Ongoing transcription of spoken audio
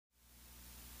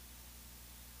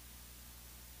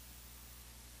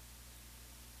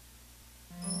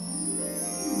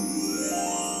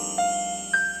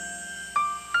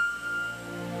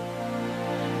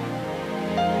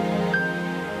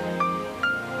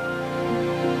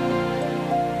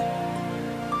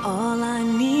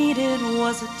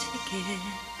was a ticket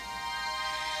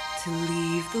to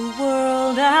leave the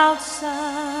world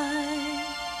outside,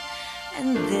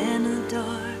 and then in the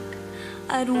dark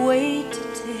I'd wait to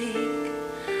take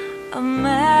a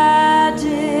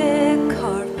magic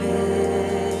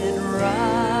carpet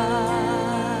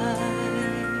ride.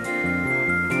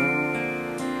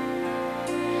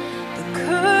 The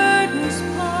curtains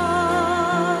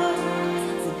part,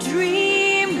 the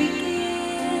dream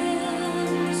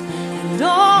begins, and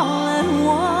all at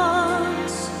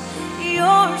once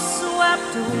you're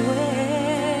swept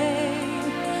away.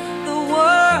 The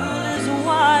world is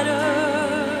wider,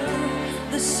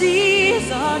 the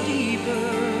seas are deeper,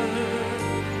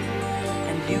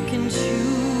 and you can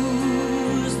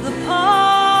choose the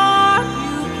part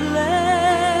you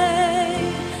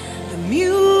play. The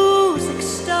music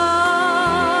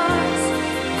starts,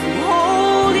 you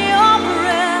hold your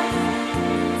breath,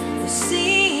 the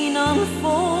scene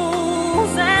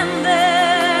unfolds, and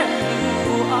there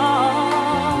you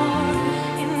are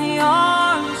in the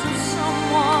arms of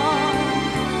someone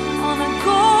on a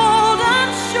golden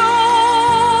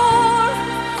shore.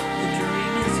 The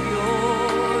dream is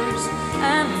yours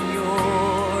and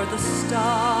you're the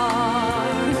star.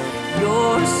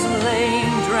 You're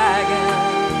slaying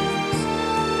dragons,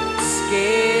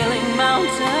 scaling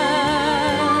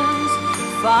mountains,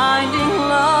 finding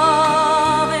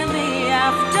love in the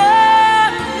afternoon,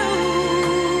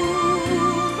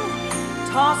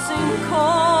 tossing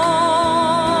coins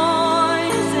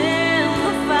in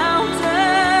the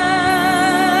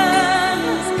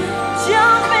fountains,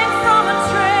 jumping from a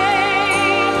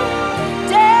train,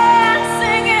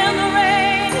 dancing in the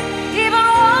rain, even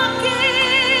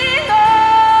walking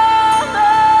on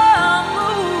the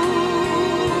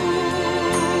moon.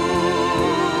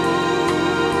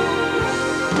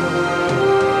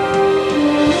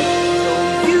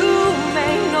 You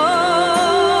may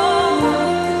know the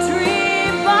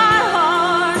dream by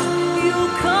heart.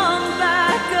 You'll come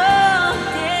back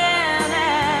again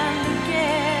and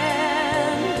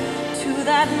again to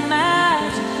that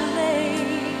magic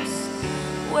place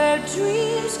where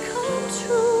dreams come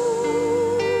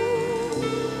true,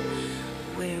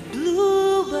 where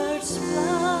bluebirds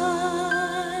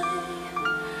fly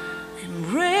and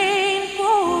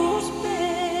rainbows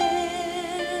bend,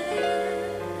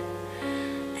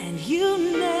 and you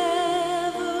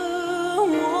never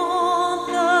want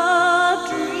the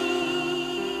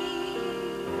dream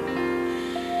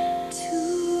to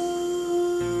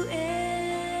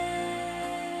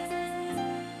end.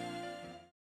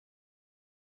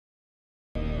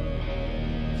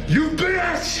 You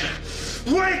bitch!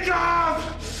 Wake up!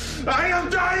 I am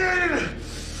dying!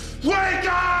 Wake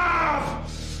up!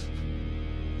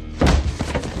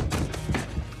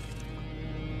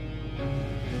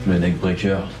 Le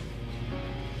neckbreaker.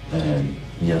 And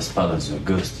yes, father's a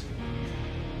ghost.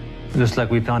 Looks like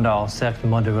we found our second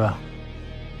murderer.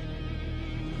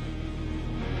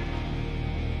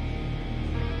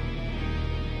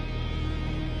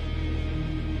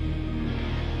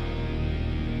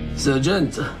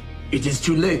 Sergeant, it is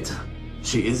too late.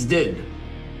 She is dead.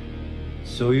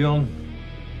 So young,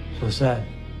 so sad.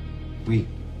 Oui.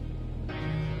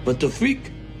 But the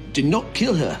freak did not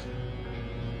kill her.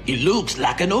 It looks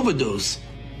like an overdose.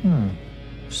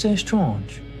 C'est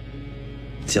strange.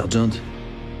 Sergeant,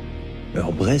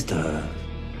 her breast,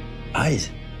 eyes.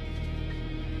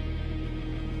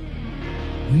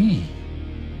 Oui.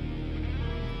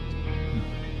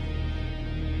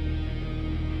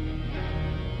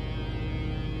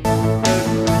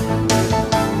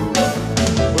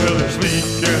 Well, it's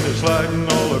leaking and it's sliding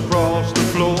all across the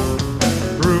floor.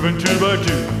 Grooving 2 by 2,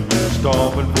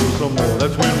 stomping for some more.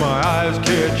 That's when my eyes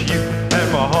catch you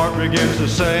and my heart begins to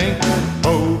sing.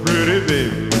 Oh, pretty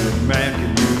baby, man,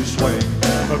 can you swing?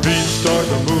 My feet start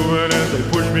to moving as they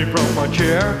push me from my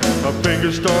chair. My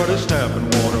fingers start to snap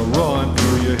and wanna run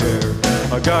through your hair.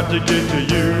 I got to get to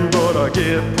you, but I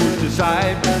get pushed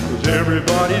aside, 'cause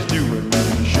everybody's doing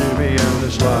the shimmy and the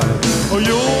slide. Oh,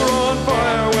 you're on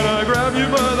fire when I grab you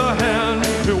by the hand.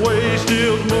 Your waist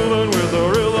is moving with the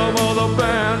rhythm of the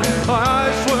band. My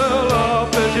eyes swell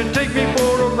up as you take me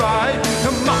for a ride.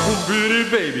 Come on, pretty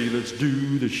baby, let's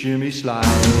do the shimmy slide.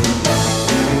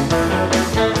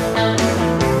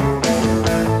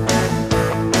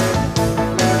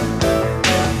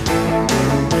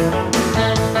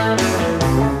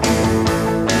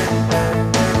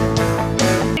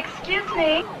 Excuse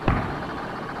me.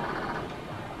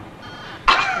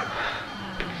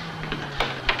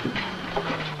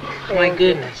 My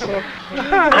goodness.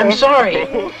 I'm sorry.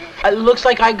 It looks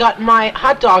like I got my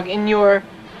hot dog in your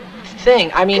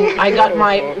thing. I mean, I got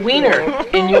my wiener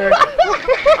in your,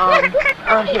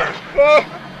 here.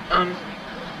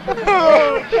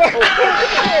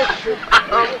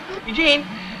 Eugene,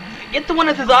 get the one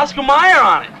that says Oscar Mayer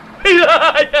on it.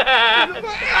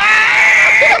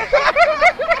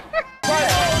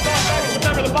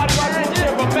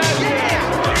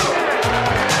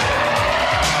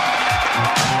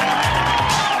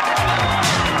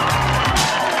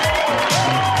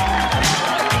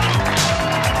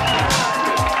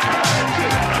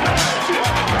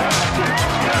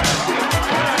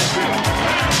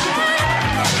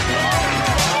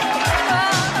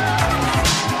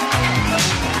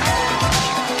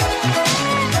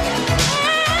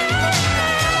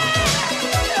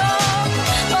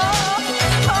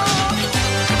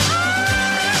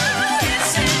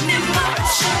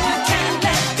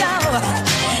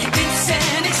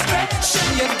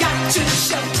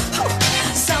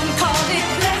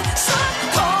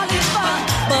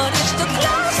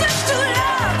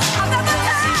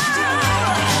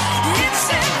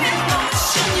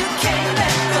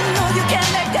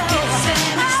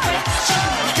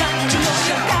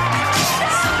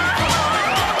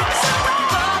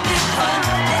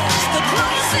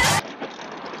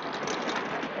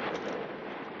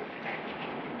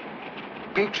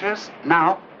 Beatrice,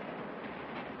 now.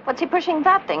 What's he pushing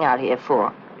that thing out here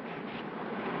for?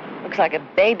 Looks like a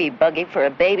baby buggy for a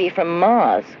baby from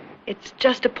Mars. It's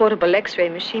just a portable X-ray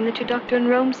machine that your doctor in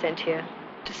Rome sent here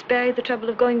to spare you the trouble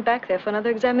of going back there for another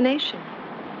examination.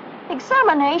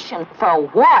 Examination for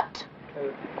what?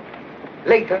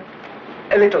 Later.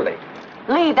 A little later.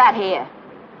 Leave that here.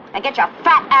 And get your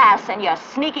fat ass and your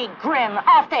sneaky grin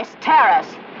off this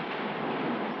terrace.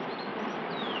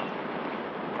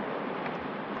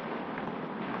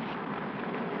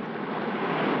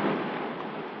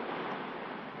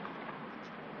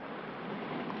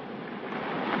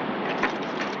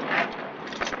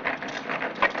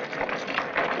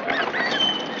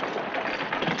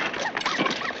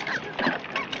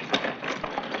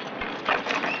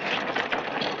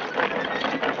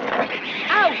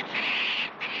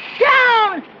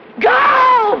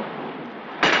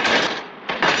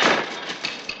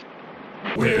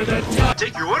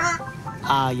 Take your order?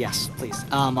 Yes, please.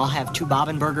 I'll have 2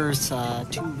 bobbin burgers, 2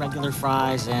 regular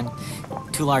fries, and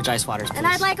 2 large ice waters, please. And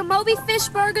I'd like a Moby fish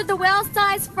burger, the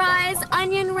whale-sized fries,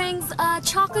 onion rings, a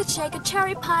chocolate shake, a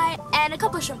cherry pie, and a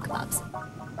couple of shrimp kebabs.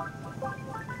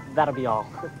 That'll be all.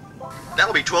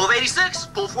 That'll be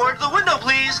 $12.86. Pull forward to the window,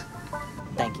 please.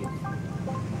 Thank you.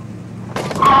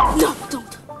 No,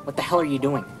 don't. What the hell are you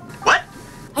doing? What?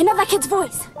 I know that kid's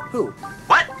voice. Who?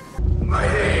 What? My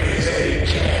name is Eddie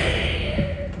K.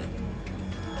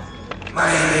 My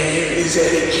name is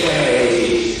Eddie K.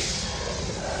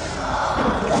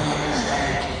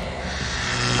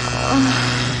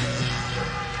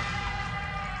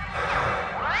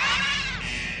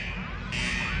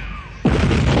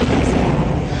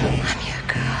 I'm your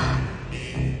girl.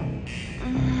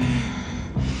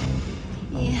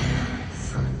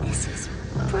 Yes. This is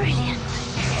brilliant.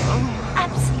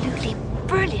 Absolutely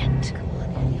brilliant.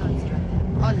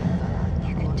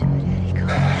 You can do it, Eddie. Go on.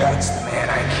 That's the man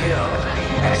I killed.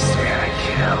 That's the man I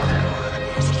killed.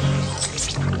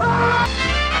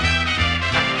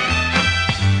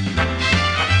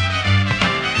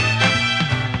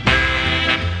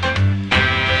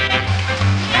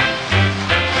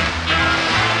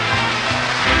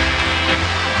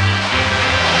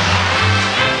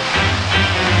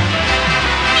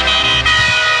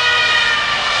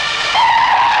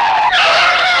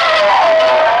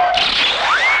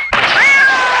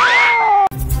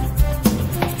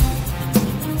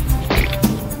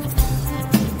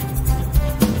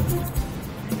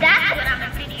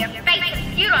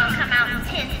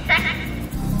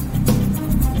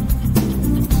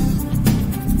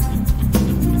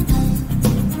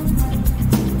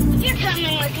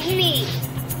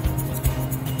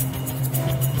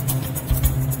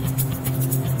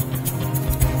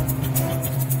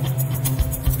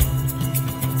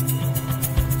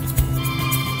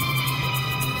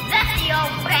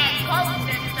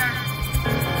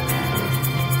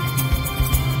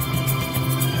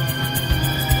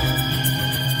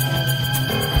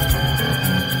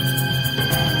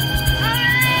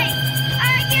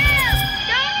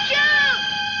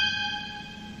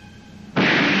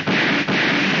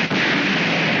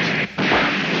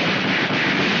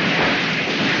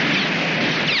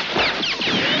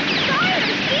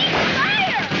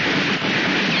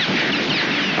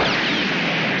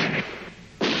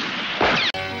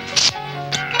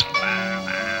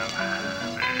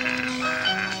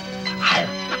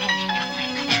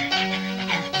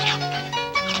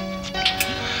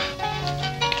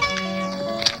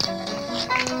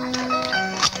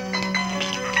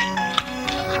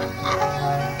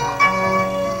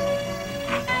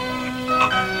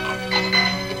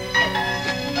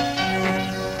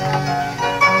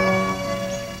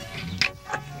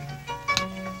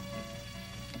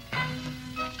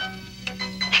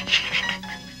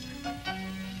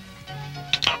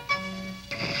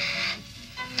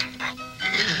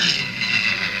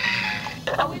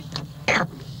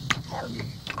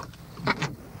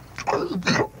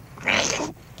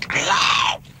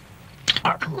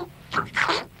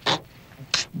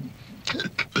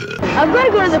 I'm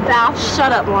gonna go to the bath.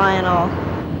 Shut up, Lionel.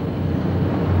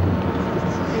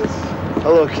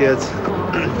 Hello, kids.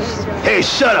 Hey,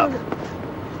 shut up!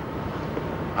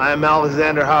 I am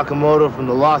Alexander Hakamoto from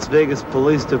the Las Vegas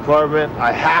Police Department.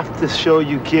 I have to show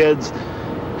you kids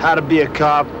how to be a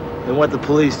cop and what the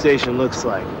police station looks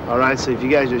like. All right, so if you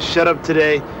guys just shut up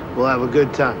today, we'll have a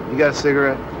good time. You got a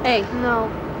cigarette? Hey, no.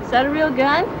 Is that a real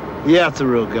gun? Yeah, it's a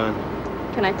real gun.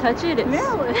 Can I touch it?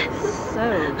 It's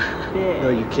so big. No,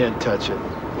 you can't touch it.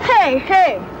 Hey!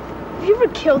 Have you ever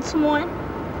killed someone?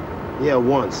 Yeah,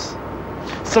 once.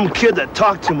 Some kid that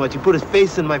talked too much. He put his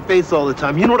face in my face all the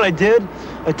time. You know what I did?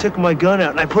 I took my gun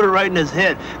out and I put it right in his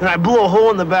head. And I blew a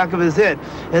hole in the back of his head.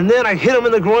 And then I hit him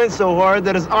in the groin so hard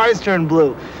that his eyes turned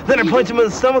blue. Then I punched him in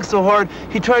the stomach so hard,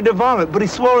 he tried to vomit. But he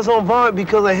swallowed his own vomit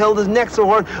because I held his neck so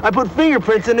hard, I put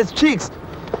fingerprints in his cheeks.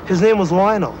 His name was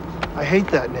Lionel. I hate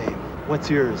that name. What's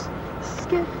yours?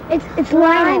 It's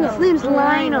Lionel. His name's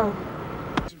Lionel.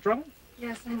 Some trouble?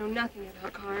 Yes, I know nothing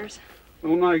about cars.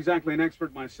 Well, I'm not exactly an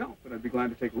expert myself, but I'd be glad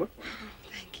to take a look for you.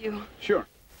 Thank you. Sure.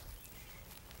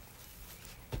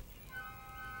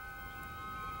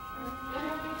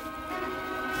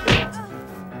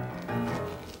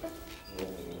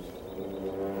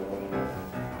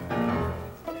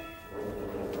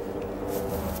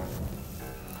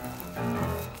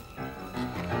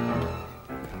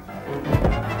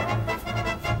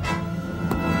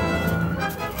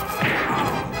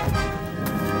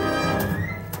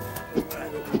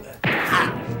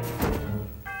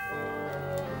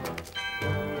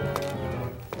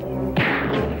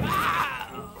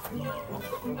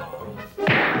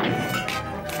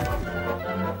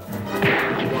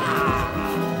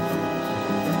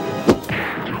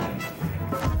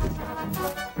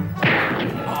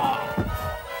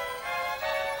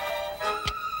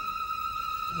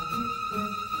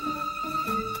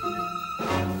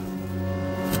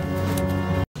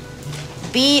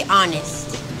 Be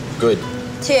honest. Good.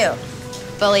 2,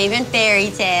 believe in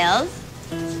fairy tales.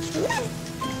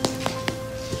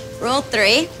 Rule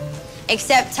 3,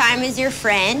 accept time as your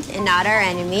friend and not our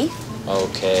enemy.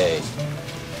 Okay.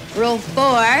 Rule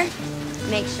 4,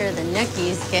 make sure the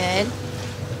nookie's good.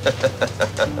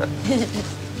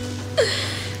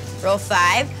 Rule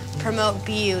 5, promote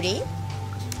beauty.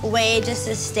 Wage a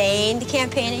sustained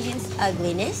campaign against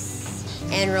ugliness.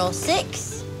 And Rule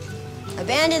 6,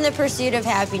 abandon the pursuit of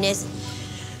happiness.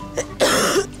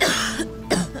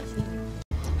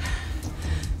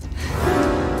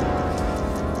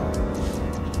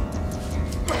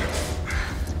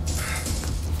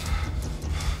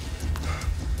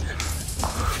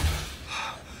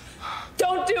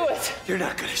 Don't do it! You're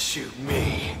not gonna shoot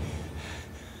me.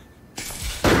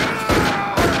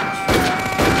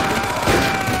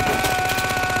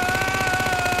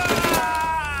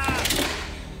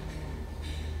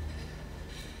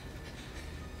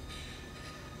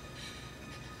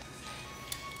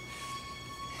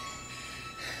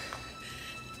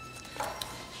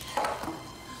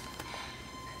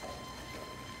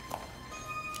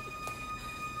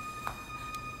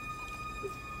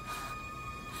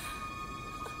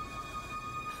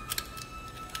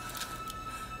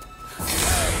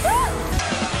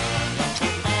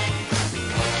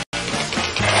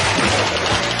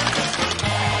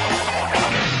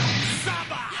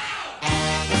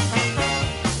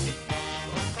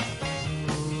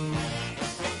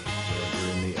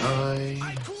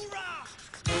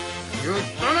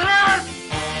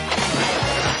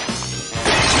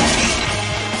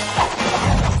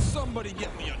 Somebody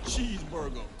get me a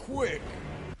cheeseburger, quick.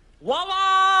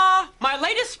 Voila! My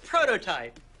latest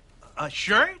prototype. A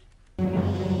shirt?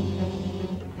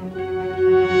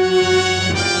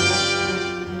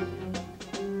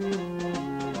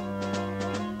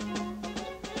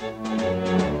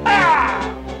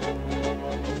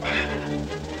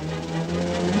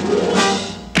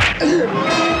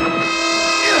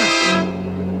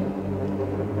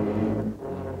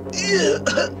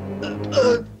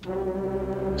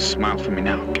 Smile for me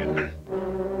now, Kidman.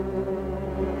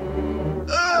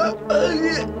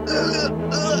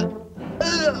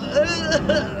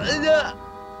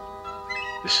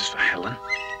 This is for Helen.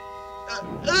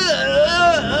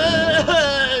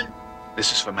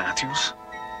 This is for Matthews.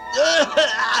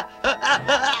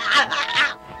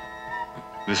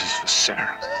 This is for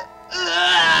Sarah.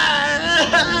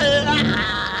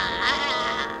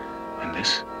 And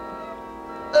this?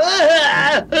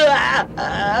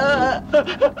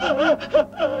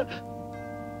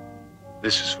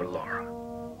 This is for Laura.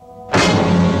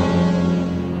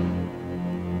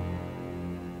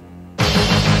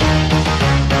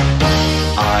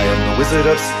 I am the wizard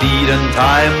of speed and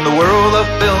time. The world of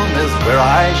film is where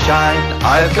I shine.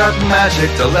 I've got magic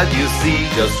to let you see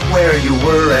just where you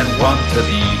were and want to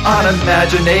be. On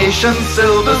imagination's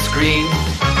silver screen,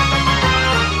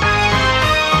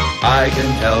 I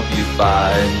can help you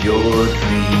find your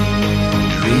dream,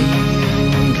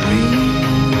 dream,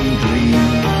 dream, dream.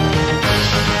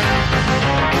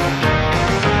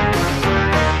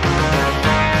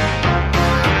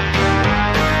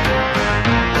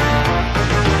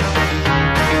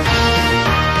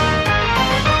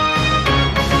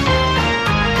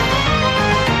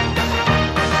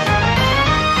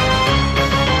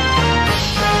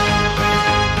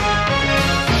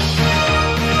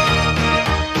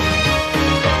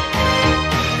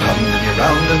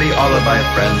 Round and meet all of my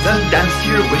friends and dance to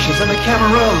your wishes in the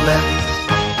camera lens.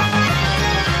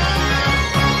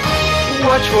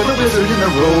 Watch for the wizard in the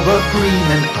robe of green,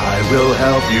 and I will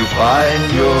help you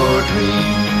find your dream,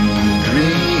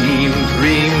 dream,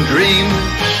 dream, dream.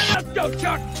 Let's go,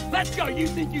 Chuck. Let's go. You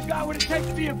think you got what it takes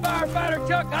to be a firefighter,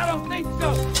 Chuck? I don't think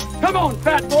so. Come on,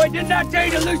 fat boy. Didn't I tell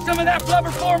you to lose some of that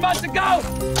blubber 4 months ago?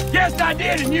 Yes, I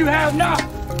did, and you have not.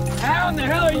 How in the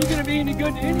hell are you going to be any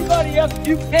good to anybody else if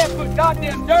you can't put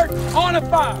goddamn dirt on a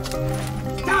fire?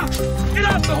 Now, get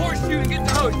off the horseshoe and get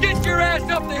the hose. Get your ass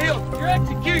up the hill. Your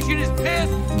execution is piss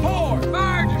poor.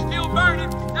 Fires are still burning.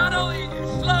 Not only are you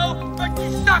slow, but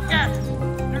you suck at it.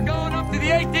 You're going up to the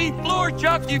 18th floor,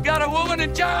 Chuck. You got a woman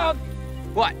and child.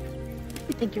 What? What do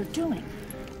you think you're doing?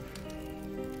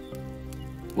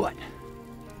 What?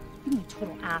 You're a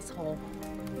total asshole.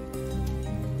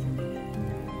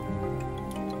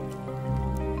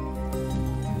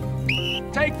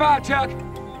 Take 5, Chuck.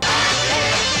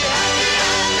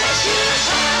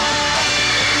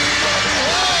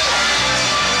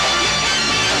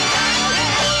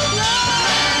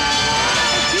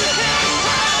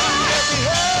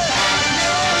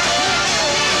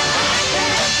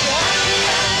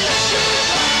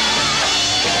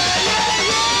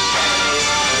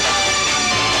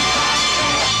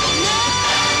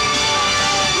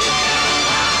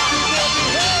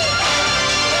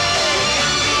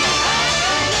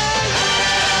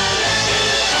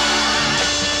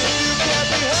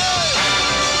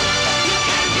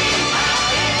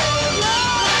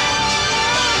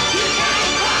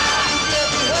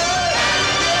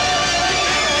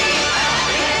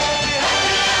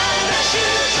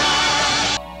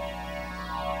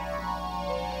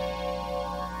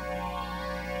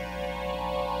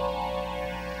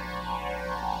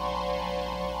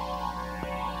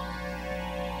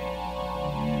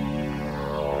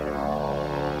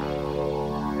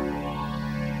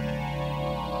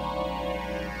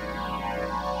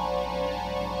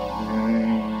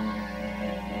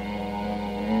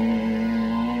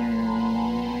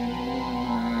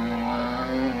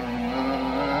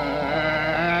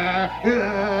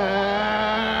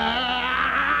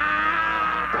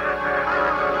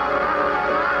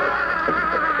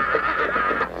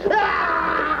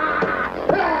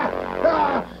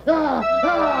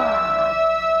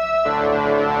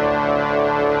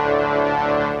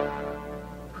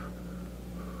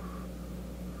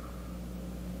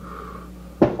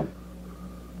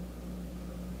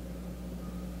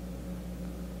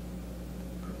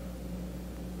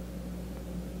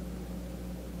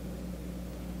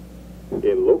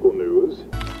 In local news...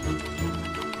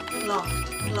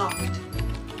 Locked.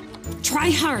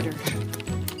 Try harder.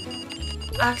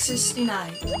 Access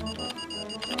denied.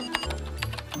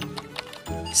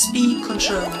 Speed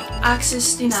control.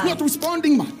 Access denied. It's not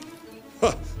responding, man.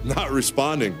 Huh, not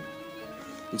responding.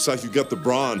 Looks like you got the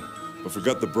brawn, but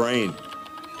forgot the brain.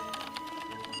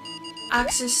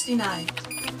 Access denied.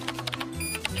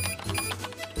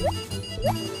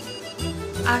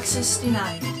 Access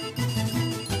denied.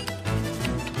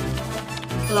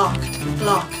 Locked.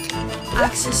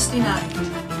 Access denied.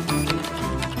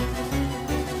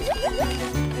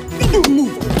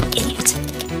 Move, idiot.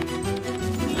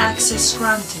 Access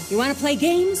granted. You want to play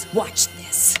games? Watch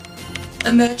this.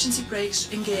 Emergency brakes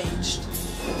engaged.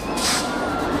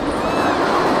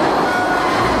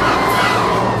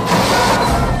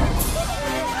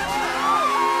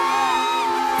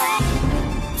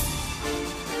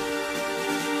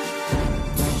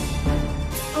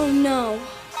 Oh, no.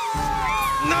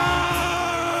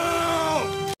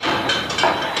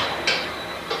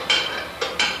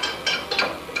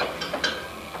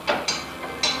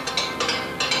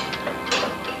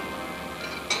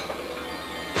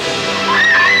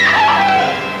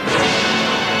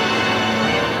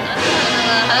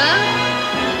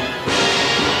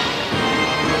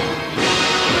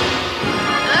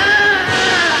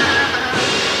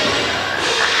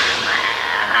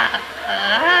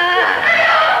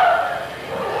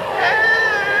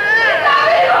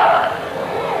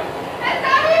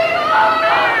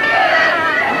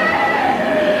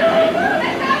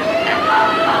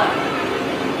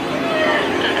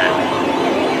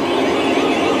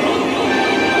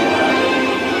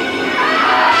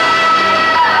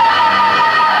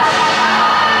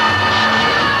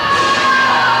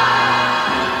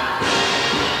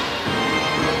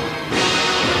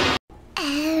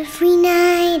 Every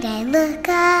night I look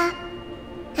up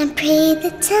and pray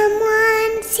that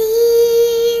someone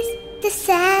sees the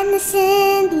sadness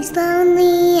in these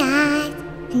lonely eyes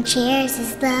and shares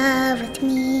his love with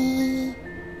me.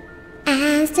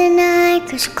 As the night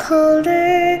grows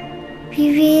colder,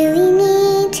 we really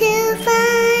need to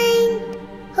find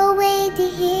a way to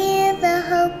heal the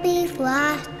hope we've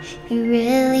lost. We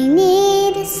really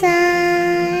need a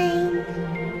sign.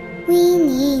 We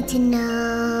need to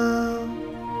know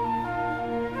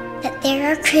that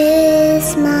there are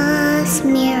Christmas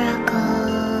miracles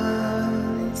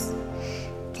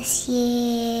this year.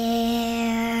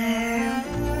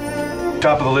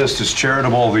 Top of the list is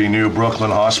charitable, the new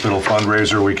Brooklyn Hospital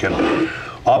fundraiser. We can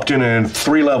opt in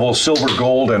 3 levels, silver,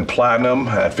 gold, and platinum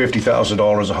at $50,000,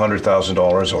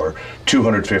 $100,000, or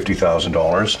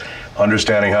 $250,000.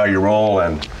 Understanding how you roll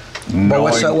and knowing...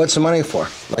 But what's the money for?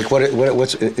 Like,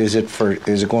 what's is it for?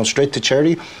 Is it going straight to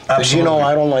charity? Because you know,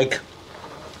 I don't like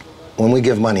when we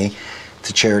give money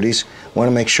to charities. Want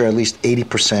to make sure at least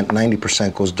 80%,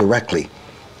 90% goes directly,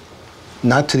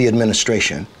 not to the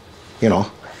administration. You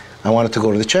know, I want it to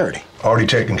go to the charity. Already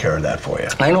taken care of that for you.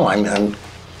 I know. I'm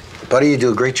buddy, you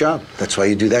do a great job. That's why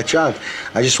you do that job.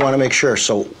 I just want to make sure.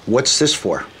 So, what's this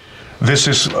for? This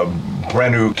is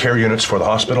brand new care units for the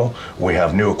hospital. We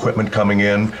have new equipment coming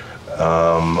in,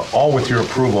 all with your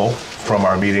approval from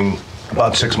our meeting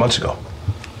about 6 months ago.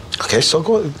 Okay, so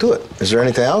go do it. Is there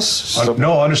anything else?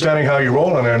 No, understanding how you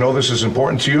roll, and I know this is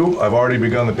important to you. I've already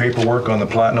begun the paperwork on the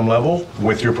platinum level,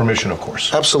 with your permission, of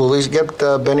course. Absolutely. Get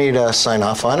Benny to sign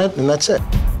off on it, and that's it.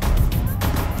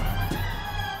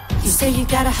 You say you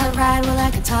got a hot ride, well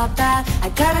I can top that. I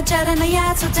got a jet and a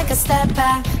yacht, so take a step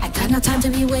back. I got no time to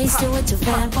be wasted with two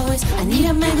fanboys. I need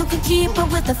a man who can keep up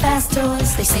with the fast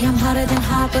toys. They say I'm hotter than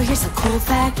hot, but here's a cool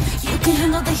fact. You can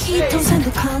handle the heat, don't send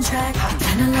the contract. I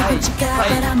kinda like what you got,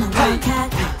 but I'm a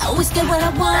wildcat. I always get what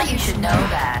I want, you should know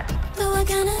that. Though I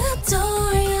kinda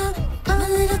adore ya, I'm a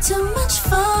little too much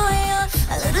for ya.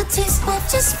 A little taste will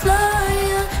just floor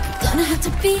ya. I'm gonna have to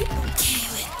be okay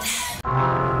with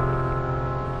that.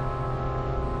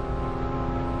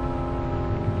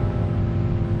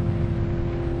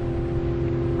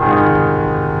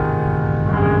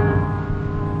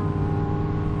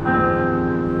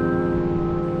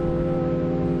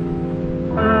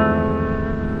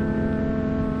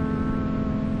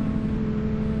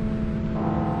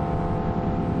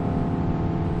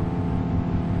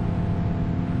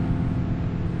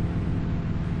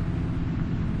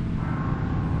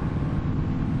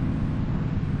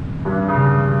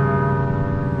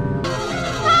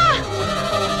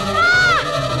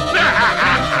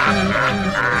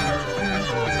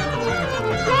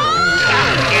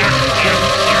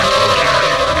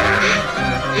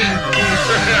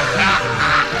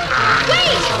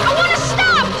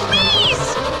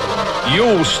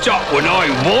 You'll stop when I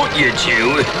want you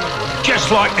to,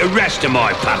 just like the rest of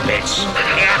my puppets.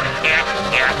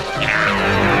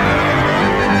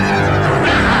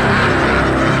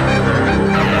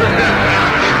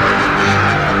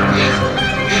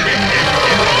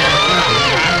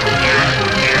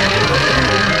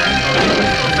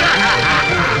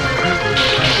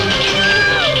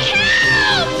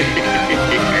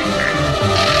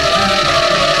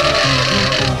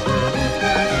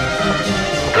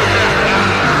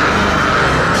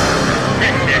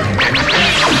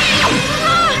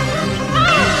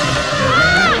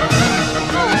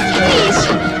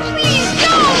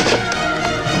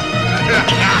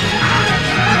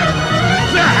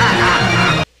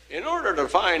 To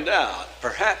find out,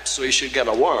 perhaps we should get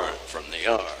a warrant from the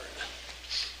yard.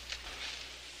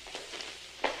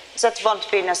 That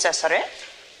won't be necessary.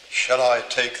 Shall I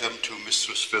take them to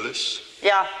Mistress Phyllis?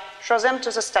 Yeah, show them to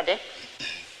the study.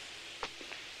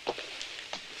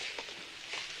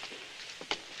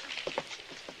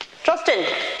 Justin!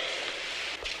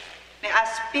 May I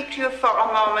speak to you for a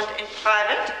moment in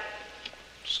private?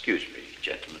 Excuse me,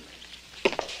 gentlemen.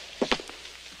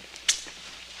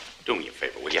 Do me a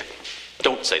favor, will you?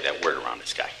 Don't say that word around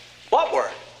this guy. What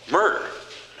word? Murder.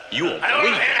 You won't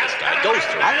believe what this guy goes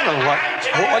through. I don't know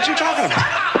what you talking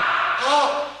about.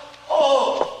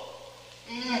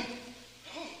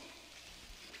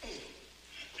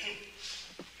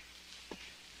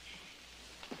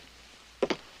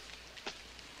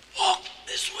 Walk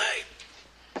this way.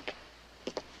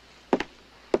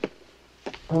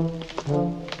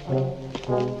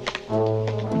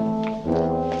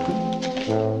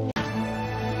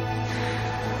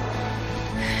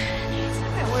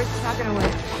 It's not gonna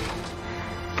work.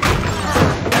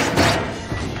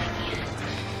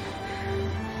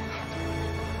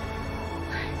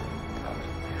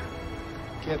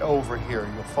 Get over here.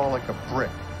 You'll fall like a brick.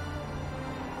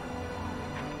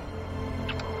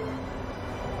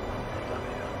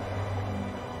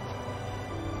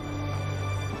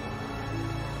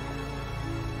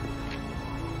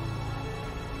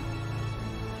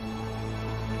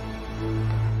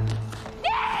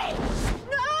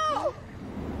 No!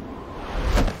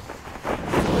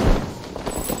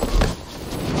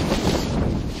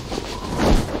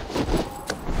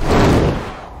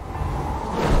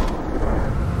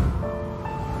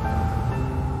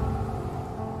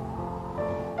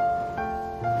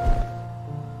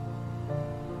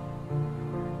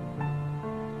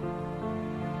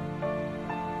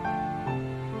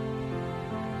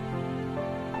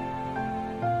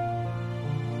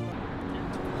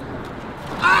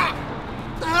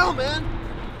 What the hell, man?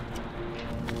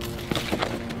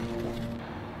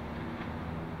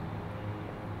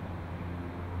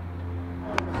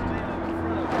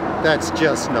 That's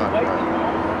just not right.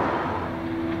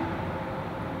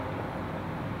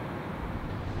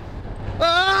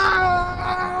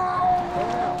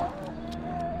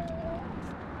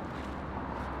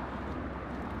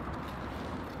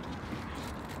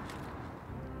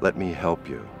 Let me help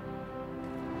you.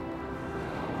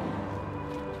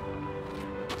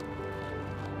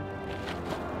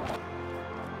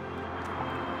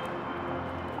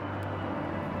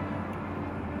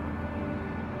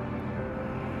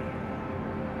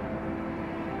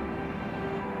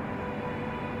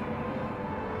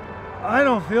 I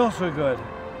don't feel so good.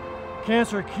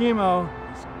 Cancer chemo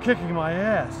is kicking my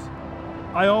ass.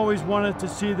 I always wanted to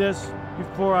see this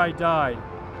before I died.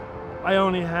 I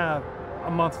only have a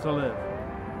month to live.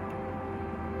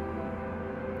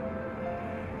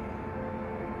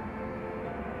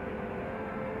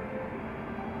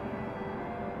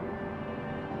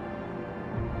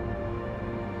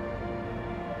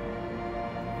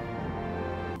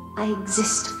 I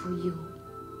exist for you.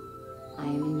 I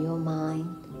am in your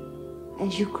mind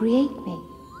as you create me.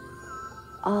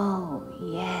 Oh,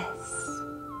 yes.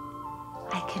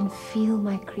 I can feel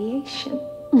my creation.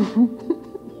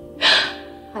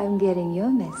 I'm getting your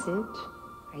message.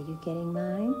 Are you getting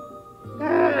mine?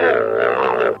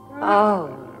 Oh,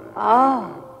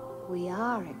 we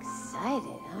are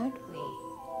excited, aren't we?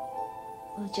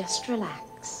 Well, just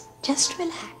relax. Just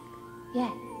relax.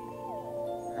 Yeah.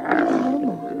 A little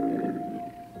more.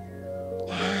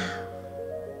 Now,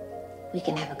 we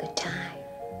can have a good time,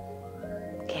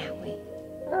 can't we?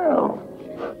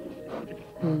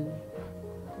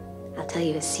 I'll tell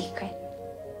you a secret.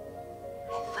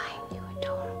 I find you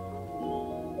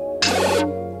adorable.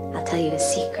 I'll tell you a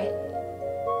secret.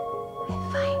 I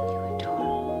find you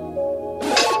adorable.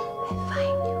 I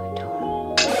find you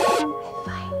adorable. I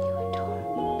find you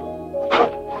adorable.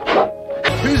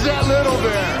 Who's that little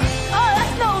bear? Oh,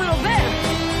 that's no little bear.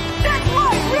 That's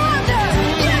my brother.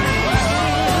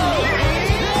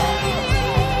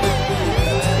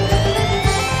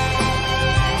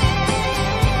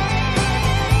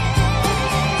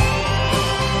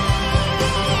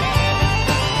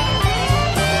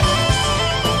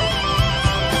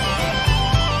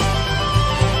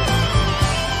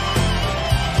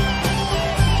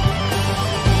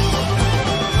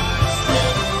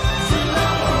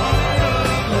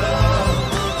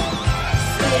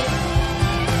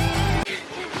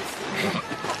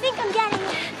 I think I'm getting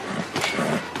it.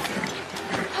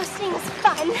 Hosting's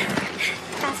fun.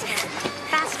 Faster,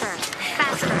 faster,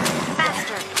 faster,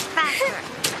 faster, faster,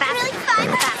 faster. Really fun.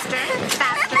 Faster,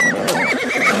 faster.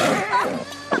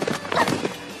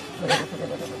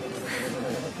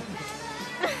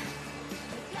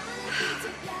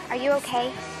 Are you okay?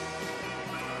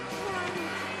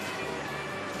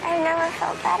 I never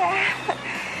felt better.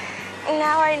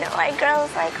 Now I know why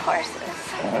girls like horses.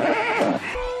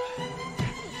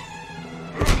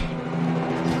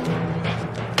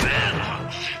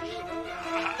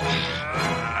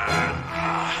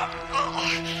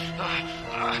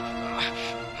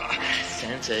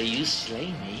 till you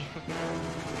slay me.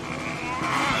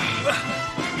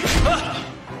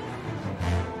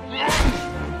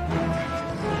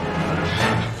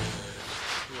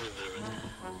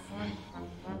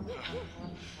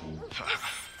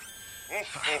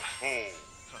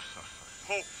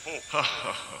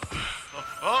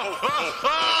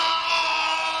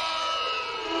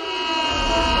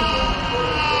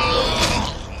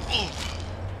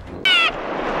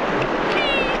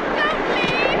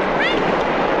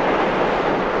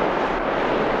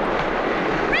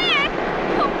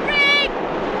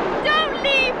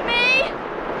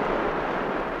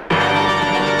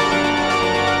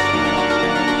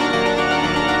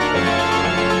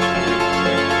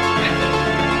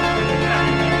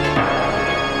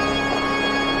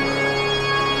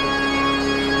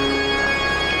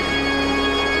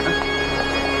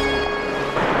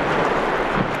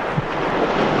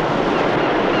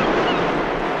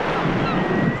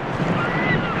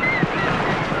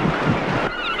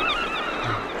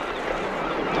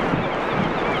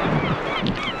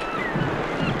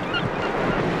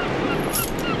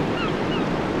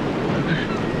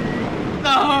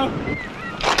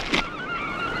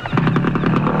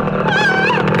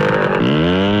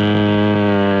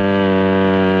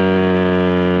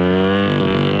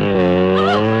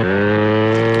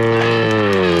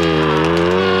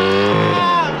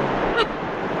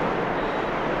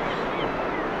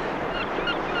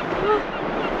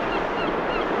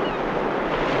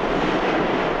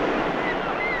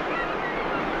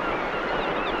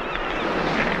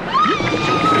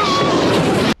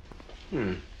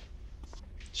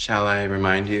 Shall I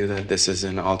remind you that this is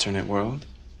an alternate world?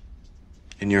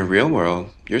 In your real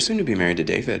world, you're soon to be married to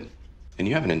David, and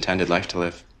you have an intended life to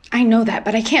live. I know that,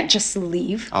 but I can't just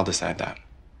leave. I'll decide that.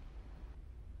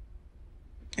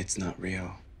 It's not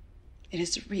real. It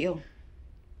is real.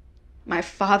 My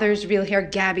father's real here,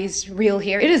 Gabby's real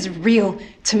here. It is real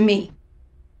to me.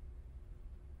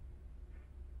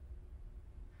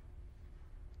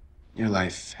 Your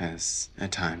life has,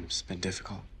 at times, been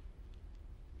difficult.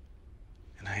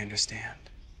 And I understand.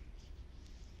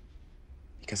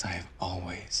 Because I have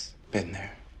always been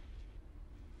there,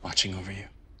 watching over you.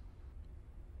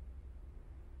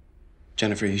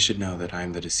 Jennifer, you should know that I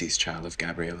am the deceased child of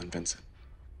Gabrielle and Vincent.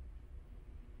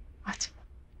 What?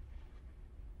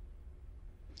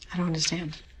 I don't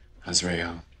understand.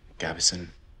 Azrael, Gabison.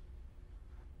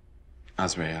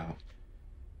 Azrael,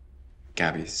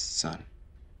 Gabby's son.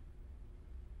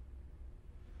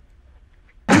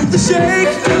 The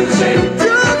shake, do the shake, do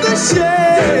the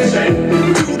shake,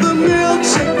 do the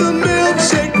milkshake, the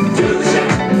milkshake, do the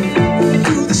shake,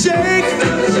 do the shake,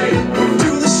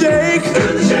 do the shake, do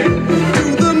the shake, do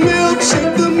the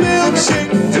milkshake, the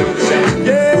milkshake, do the shake,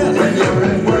 yeah. When you're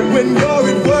at work, when you're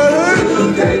at work,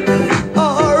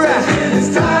 alright. And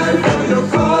it's time for your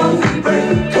coffee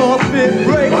break, coffee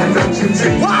break.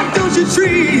 Why don't you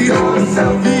treat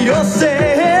yourself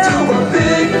to a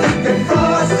big and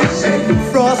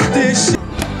frosty shake?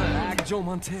 Like Joe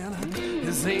Montana,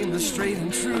 his aim is straight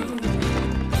and true.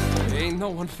 Ain't no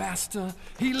one faster,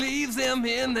 he leaves them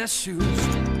in their shoes.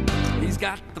 He's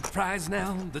got the prize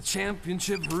now, the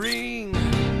championship ring.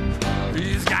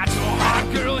 He's got your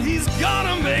heart, girl, he's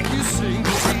gonna make you sing.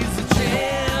 'Cause he's a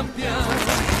champion,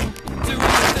 doing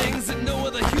the things that no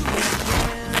other human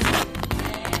can.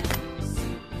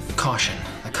 Caution,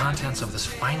 the contents of this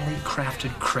finely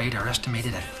crafted crate are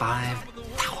estimated at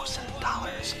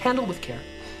 $5,000. Handled with care.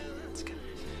 Let's go.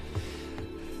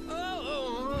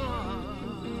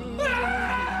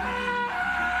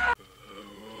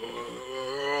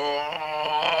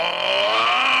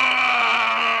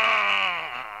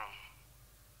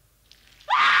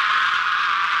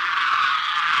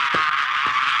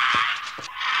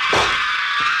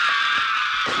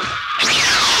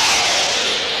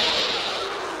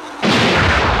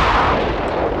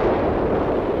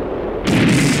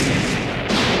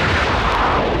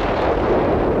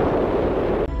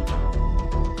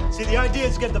 The idea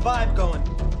is to get the vibe going.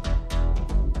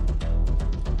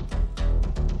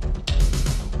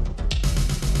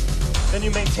 Then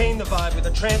you maintain the vibe with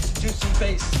a trance-inducing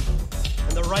bass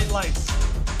and the right lights.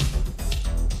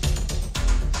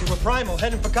 See, we're primal,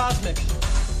 heading for cosmic.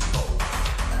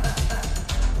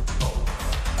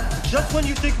 Just when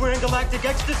you think we're in galactic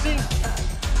ecstasy,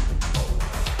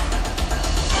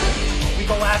 we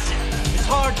go acid. It's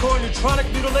hardcore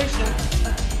neutronic mutilation.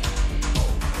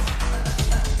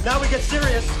 Now we get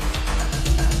serious.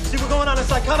 See, we're going on a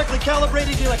psychotically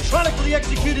calibrated, electronically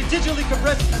executed, digitally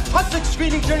compressed, cosmic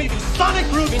screening journey through sonic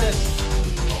grooviness.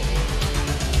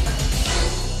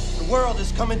 The world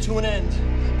is coming to an end,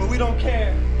 but we don't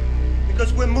care,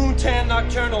 because we're moon-tan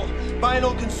nocturnal,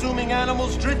 albino-consuming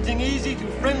animals drifting easy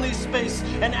through friendly space,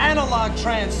 an analog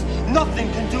trance.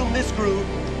 Nothing can doom this groove.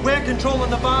 We're controlling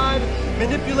the vibe,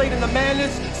 manipulating the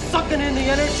madness, sucking in the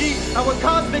energy. Our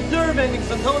cosmic nerve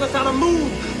endings are telling us how to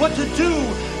move, what to do,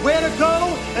 where to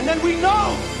go, and then we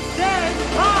know. Then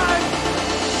time.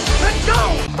 Let's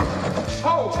go!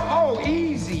 Oh,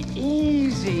 easy,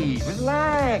 easy.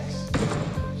 Relax.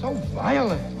 So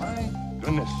violent, my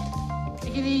goodness.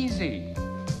 Take it easy.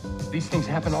 These things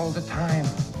happen all the time.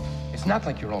 It's not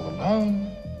like you're all alone.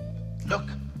 Look.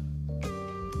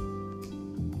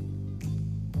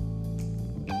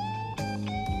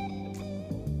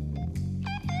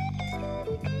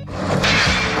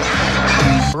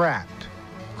 Rat.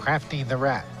 Crafty the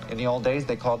Rat. In the old days,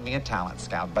 they called me a talent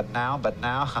scout, but now,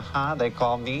 haha, they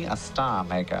call me a star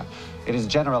maker. It is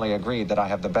generally agreed that I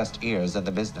have the best ears in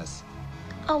the business.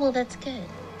 Oh, well, that's good.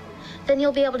 Then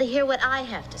you'll be able to hear what I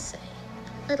have to say.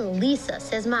 Little Lisa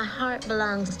says my heart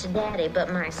belongs to Daddy, but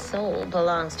my soul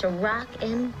belongs to rock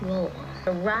and roll.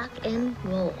 To rock and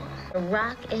roll. To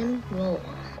rock and roll.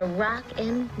 To rock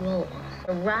and roll.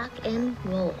 To rock and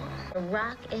roll. To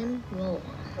rock and roll.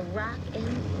 To rock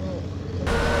and roll.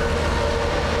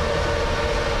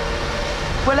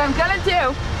 What I'm gonna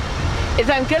do is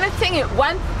I'm gonna sing it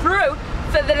one through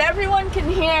so that everyone can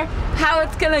hear how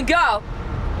it's gonna go.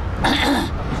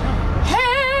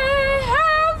 Hey,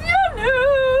 how's your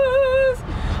news?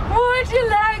 Would you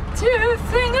like to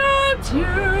sing a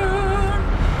tune?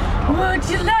 Would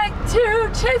you like to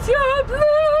chase your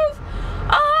blues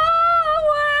away?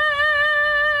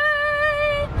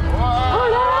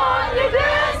 Put on your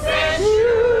dancing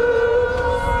shoes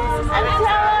and tell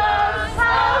us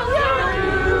how you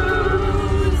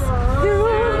lose.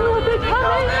 You'll be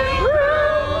coming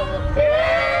through.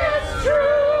 It's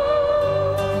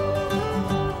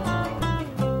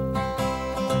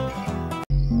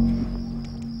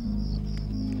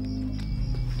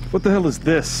What the hell is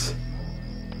this?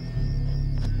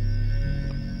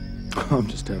 I'm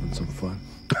just having some fun.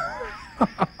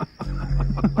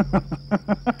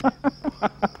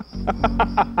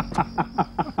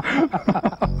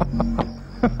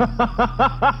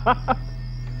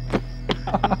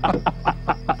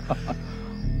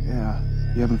 Yeah,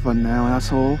 you having fun now,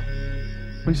 asshole?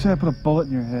 What do you say I put a bullet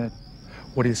in your head?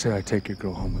 What do you say I take your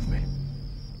girl home with me?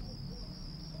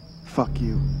 Fuck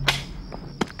you.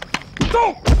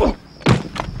 Oh!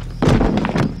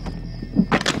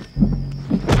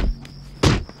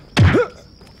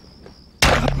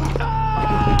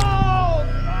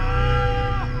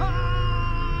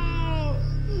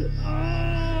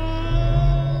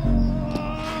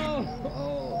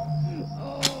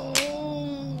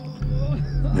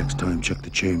 Next time, check the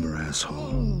chamber,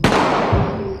 asshole.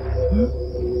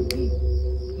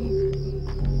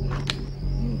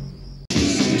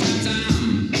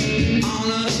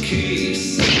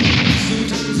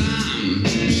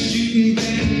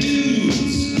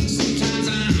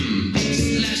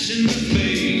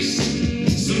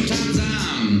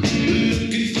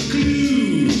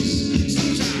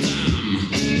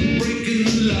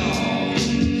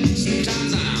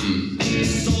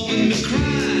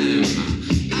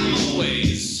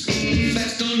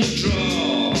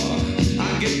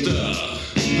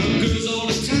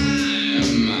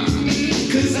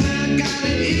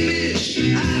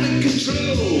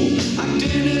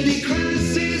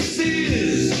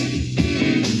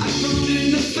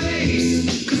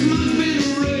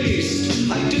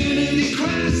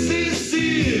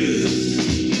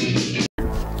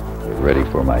 Ready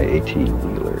for my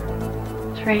 18-wheeler.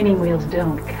 Training wheels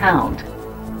don't count.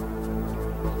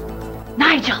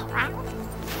 Nigel!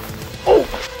 Oh!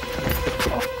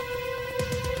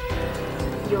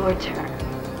 Your turn.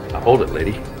 Now hold it,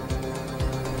 lady.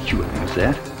 You wouldn't use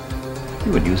that.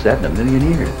 You wouldn't use that in a million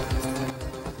years.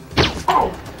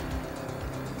 Oh!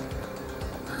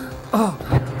 Oh!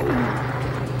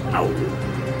 Ow!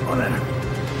 Oh, that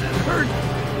hurt.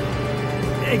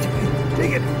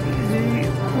 Take it easy.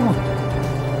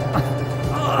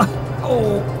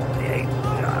 Hey.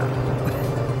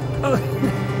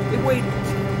 Wait.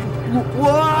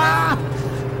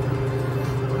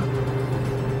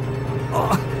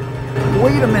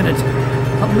 Wait a minute.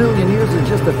 A million years is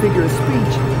just a figure of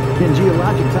speech. In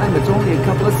geologic time, it's only a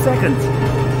couple of seconds.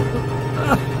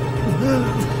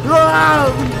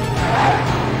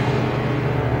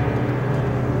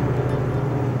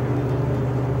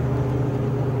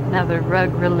 Another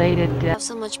rug-related I death. have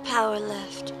so much power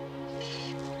left.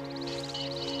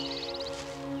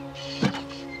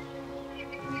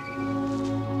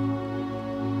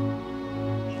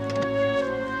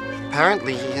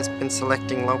 Apparently, he has been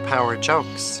selecting low-power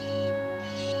jokes.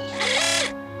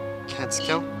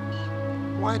 Catskill?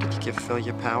 Why did you give Phil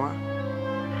your power?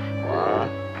 What?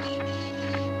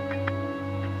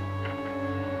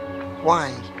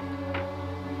 Why?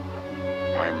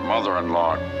 My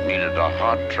mother-in-law needed a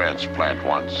heart transplant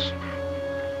once.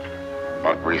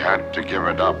 But we had to give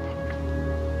it up.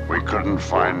 We couldn't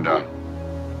find a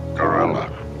gorilla.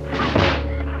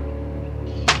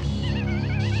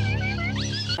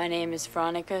 My name is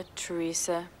Veronica,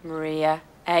 Teresa, Maria,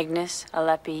 Agnes,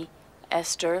 Aleppi,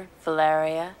 Esther,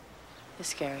 Valeria,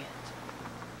 Iscariot.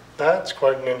 That's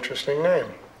quite an interesting name.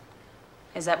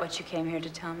 Is that what you came here to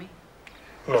tell me?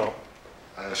 No.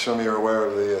 I assume you're aware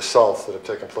of the assaults that have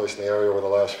taken place in the area over the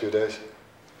last few days?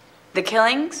 The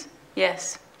killings?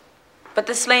 Yes. But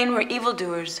the slain were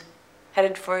evildoers,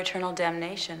 headed for eternal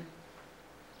damnation.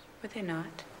 Were they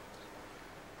not?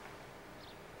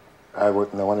 I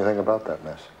wouldn't know anything about that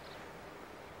mess.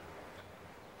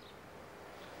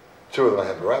 Two of them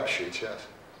had rap sheets, yes.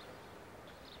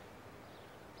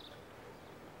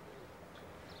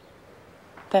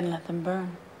 Then let them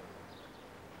burn.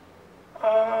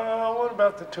 What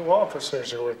about the two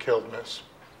officers who were killed, miss?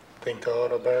 Think they ought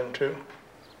to burn too?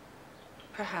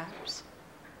 Perhaps.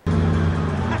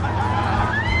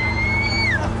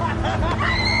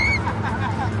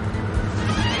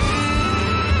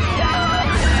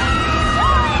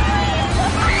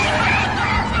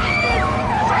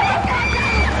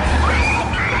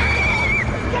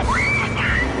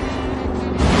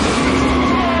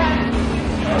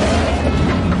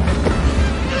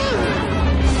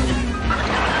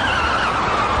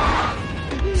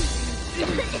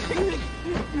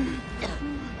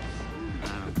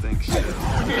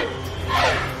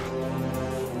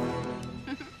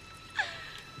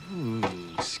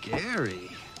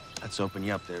 Scary. Let's open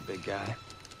you up there, big guy.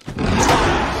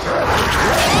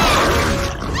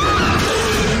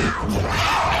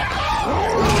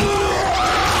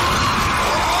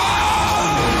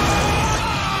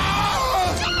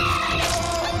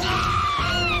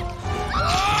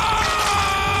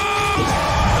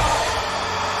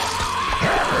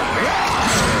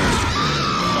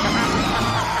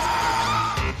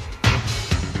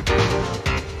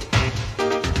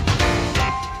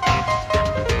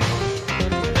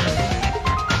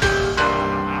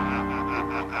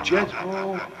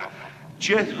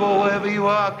 Jetball, wherever you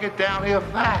are, get down here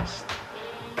fast.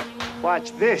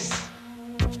 Watch this.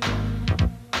 I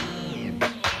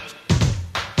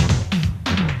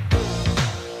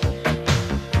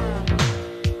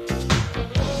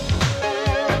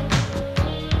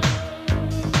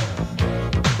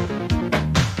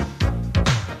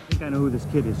think I know who this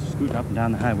kid is scooting up and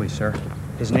down the highway, sir.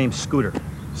 His name's Scooter.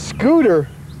 Scooter?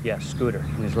 Yes, Scooter,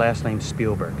 and his last name's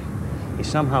Spielberg. He's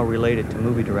somehow related to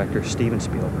movie director Steven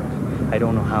Spielberg. I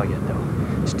don't know how yet,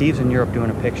 though. Steve's in Europe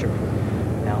doing a picture.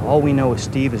 Now, all we know is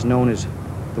Steve is known as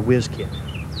the Whiz Kid.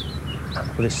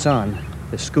 With his son,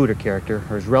 the Scooter character,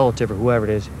 or his relative, or whoever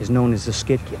it is known as the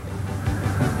Skid Kid.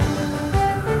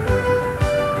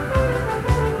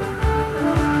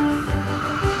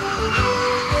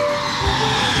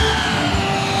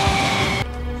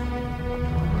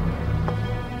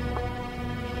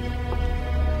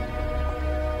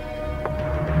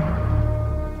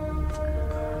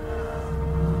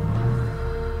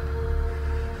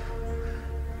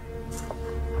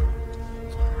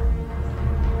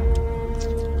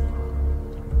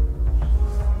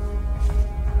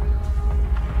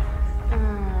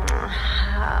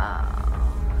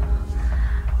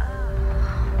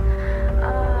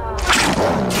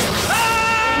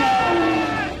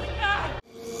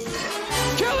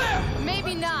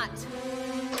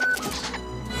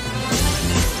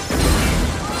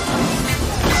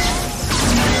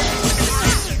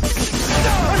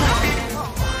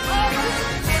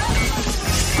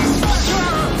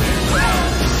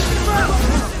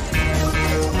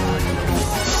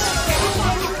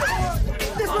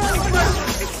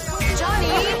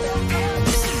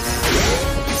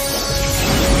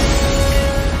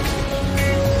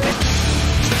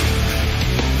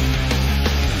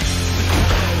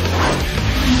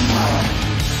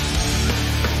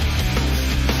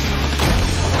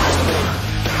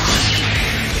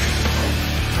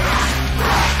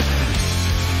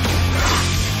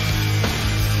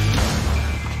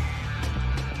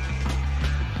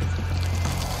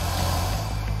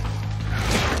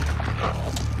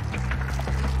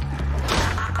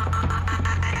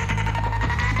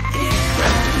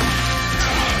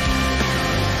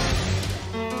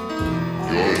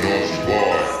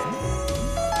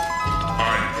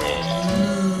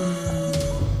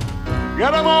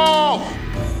 Get them off!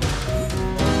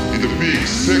 In the big,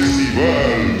 sexy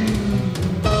world.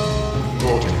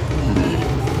 Not cool.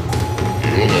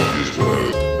 You're not this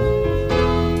world.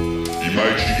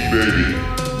 baby.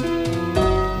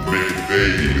 Make a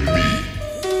baby with me.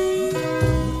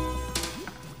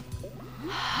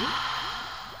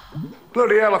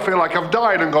 Bloody hell, I feel like I've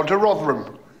died and gone to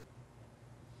Rotherham.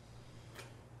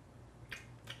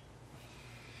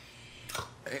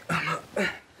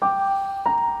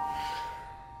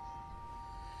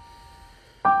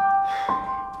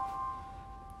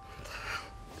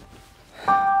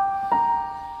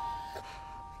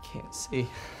 See.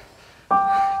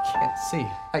 I can't see.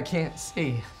 I can't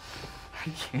see. I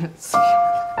can't see.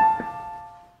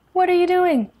 What are you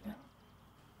doing?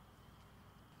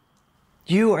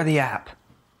 You are the app.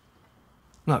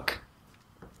 Look,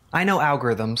 I know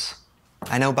algorithms.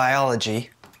 I know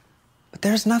biology. But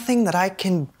there's nothing that I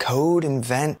can code,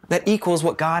 invent, that equals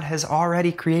what God has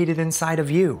already created inside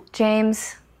of you.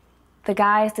 James, the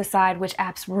guys decide which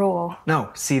apps rule.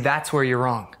 No, see, that's where you're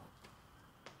wrong.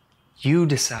 You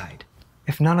decide.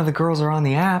 If none of the girls are on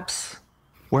the apps,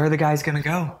 where are the guys gonna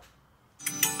go?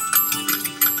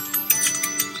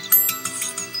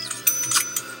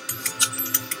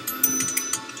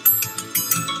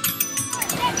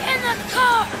 Get in the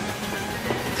car!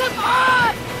 Come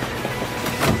on!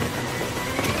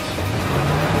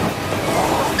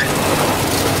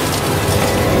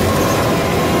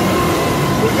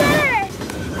 We did it!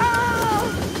 Oh!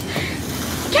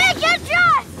 Can't catch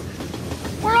us!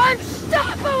 We're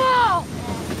unstoppable!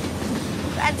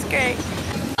 That's great.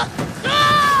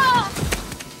 Ah!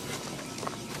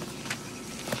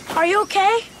 Are you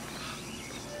okay?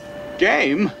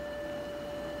 Game?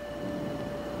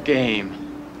 Game.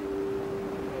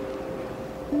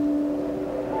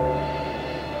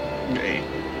 Game.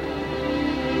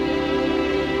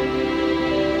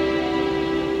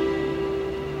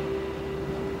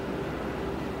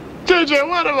 JJ,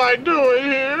 what am I doing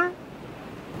here?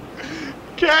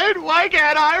 Why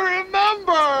can't I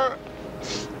remember?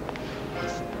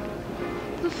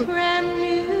 The friend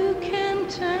you can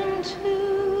turn to.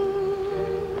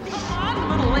 Come on,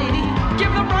 little lady.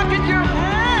 Give the rocket your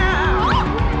hand.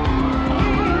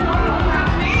 Not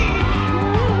me.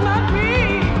 Not me.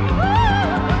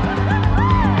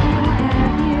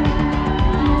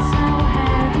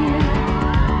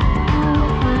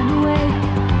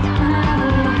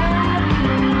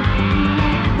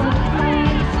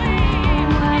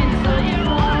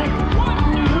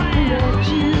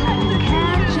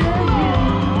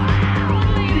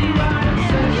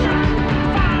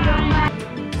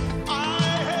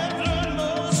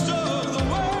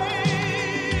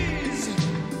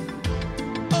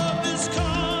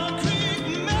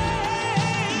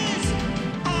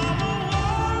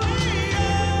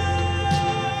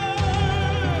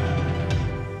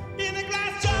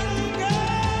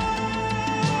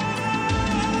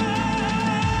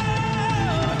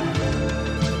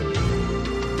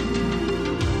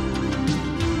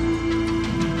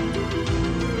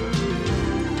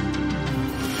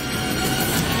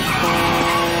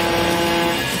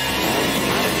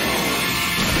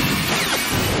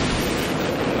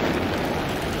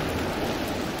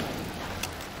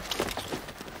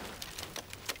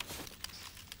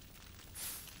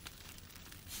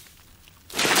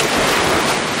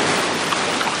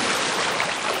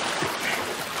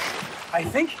 I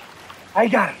think I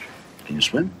got it. Can you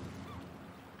swim?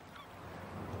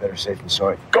 Better safe than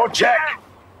sorry. Go check!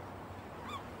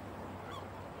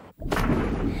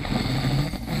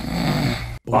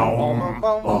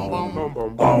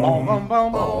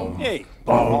 Hey.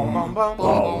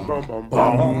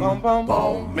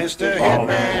 Mr.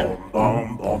 Hitman,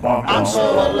 I'm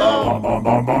so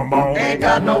alone. Ain't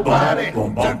got nobody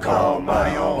to call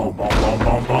my own.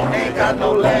 Ain't got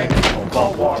no legs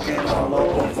for walking all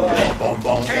over.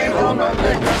 Can't hold no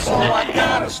liquor, so I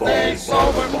gotta stay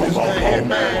sober. Mr.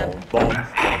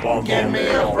 Hitman, give me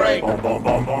a break.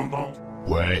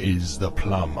 Where is the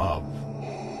plum of?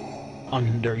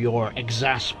 Under your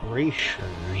exasperation,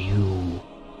 you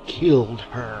killed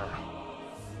her.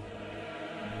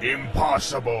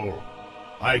 Impossible.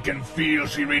 I can feel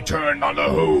she returned on the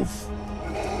hoof.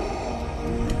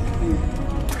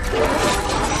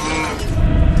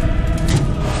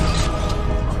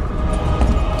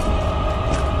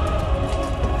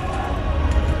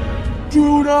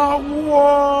 Do not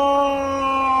walk!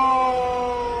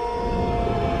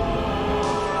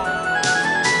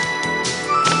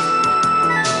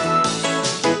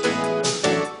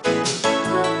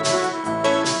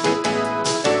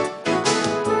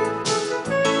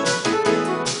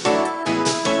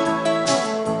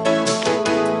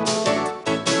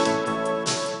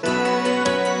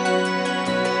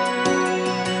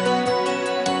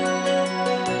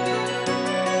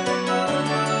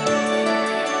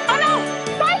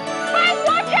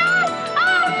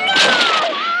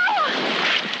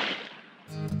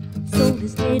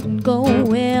 this didn't go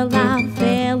well. I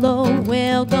fell, oh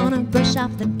well. Gonna brush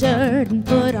off the dirt and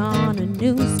put on a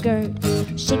new skirt.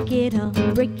 Shake it up,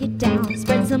 break it down,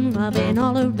 spread some loving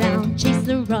all around. Chase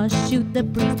the rush, shoot the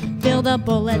breeze, feel the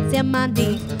bullets in my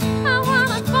knees. I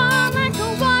wanna fall like a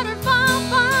waterfall,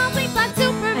 fall, leap like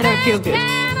Superman. I don't feel good.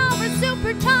 Can over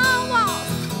super tall walls,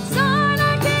 soar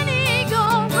like an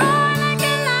eagle, roar like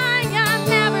a lion.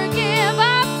 Never give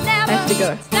up, never I have to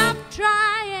go. stop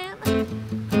trying.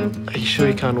 Are you sure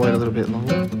you can't wait a little bit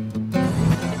longer?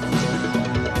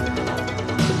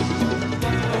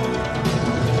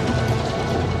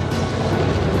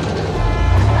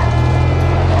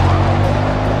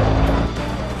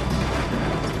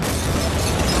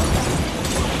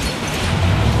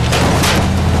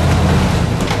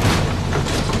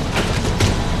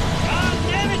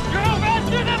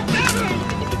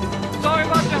 Sorry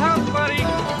about your house, buddy.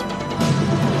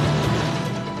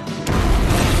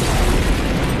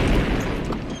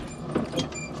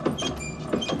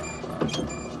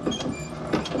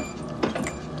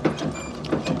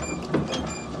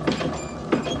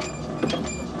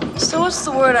 So what's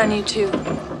the word on you two?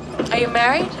 Are you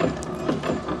married?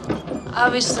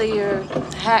 Obviously you're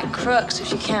hack crooks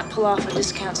if you can't pull off a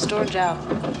discount store job.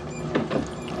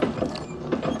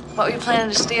 What were you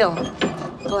planning to steal? A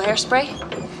little hairspray?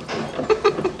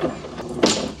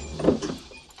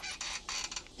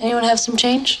 Anyone have some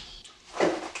change?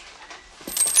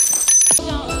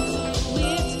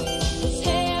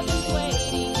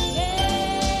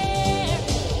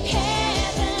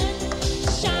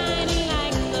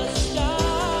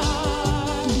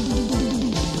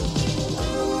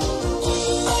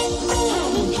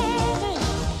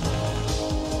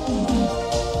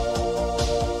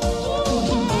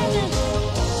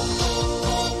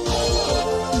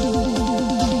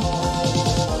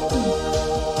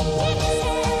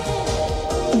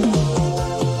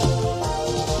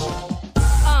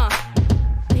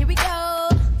 Here we go.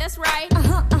 That's right.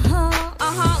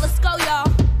 Let's go, y'all.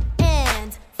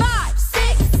 And 5,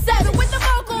 6, 7 with the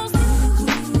vocals.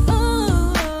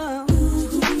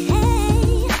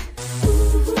 Hey.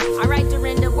 All right,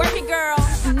 Dorinda, work it, girl.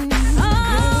 It's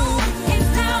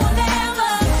now or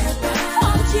never.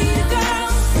 All the cheetah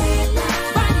girls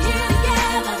right here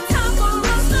together. Time for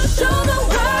us to show the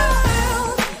world.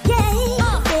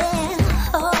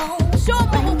 Show 'em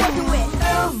what we're working with.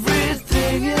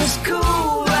 Everything is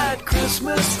cool at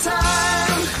Christmas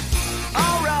time.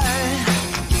 Alright.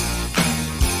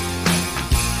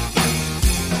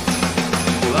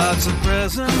 Lots of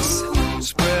presents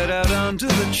spread out under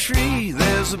the tree.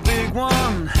 There's a big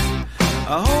one.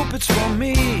 I hope it's for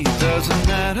me. Doesn't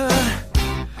matter.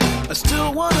 I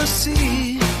still wanna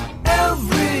see.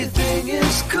 Everything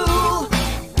is cool.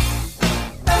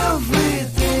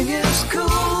 Everything is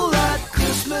cool at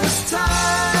Christmas time.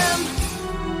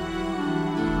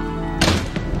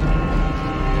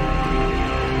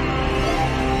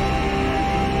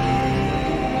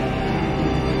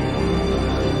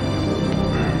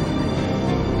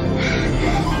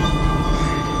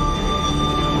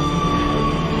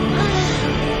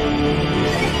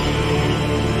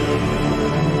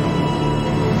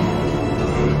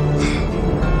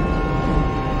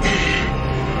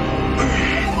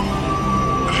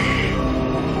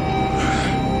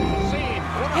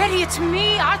 Eddie, it's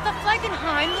me, Arthur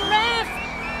Fleckenheim, the ref.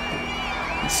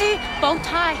 See, bow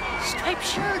tie, striped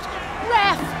shirt,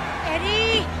 ref.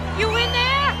 Eddie, you in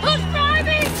there? Who's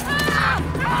driving?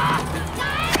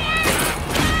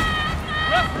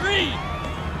 Referee!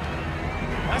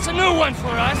 That's a new one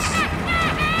for us.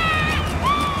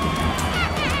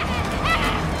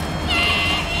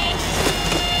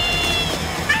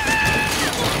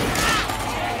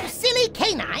 Silly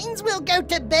canines will go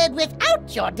to bed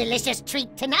without your delicious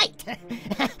treat tonight.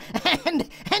 and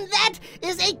that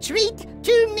is a treat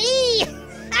to me.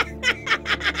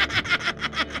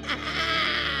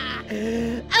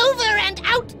 Over and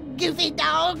out, goofy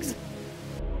dogs.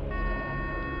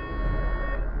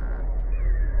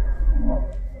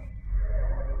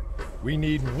 We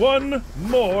need one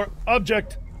more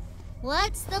object.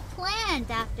 What's the plan,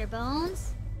 Dr.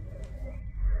 Bones?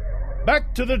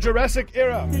 Back to the Jurassic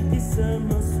era.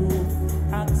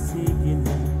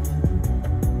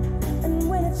 And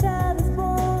when a child is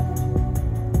born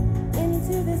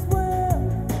into this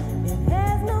world, it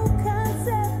has no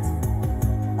concept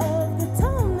of the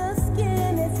tone of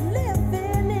skin it's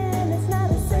living in. It's not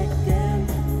a second,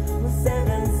 we're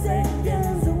 7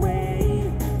 seconds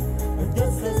away.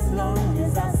 Just as long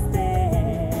as I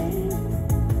stay,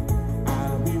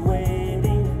 I'll be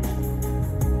waiting.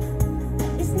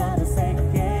 It's not a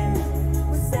second,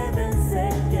 we're 7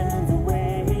 seconds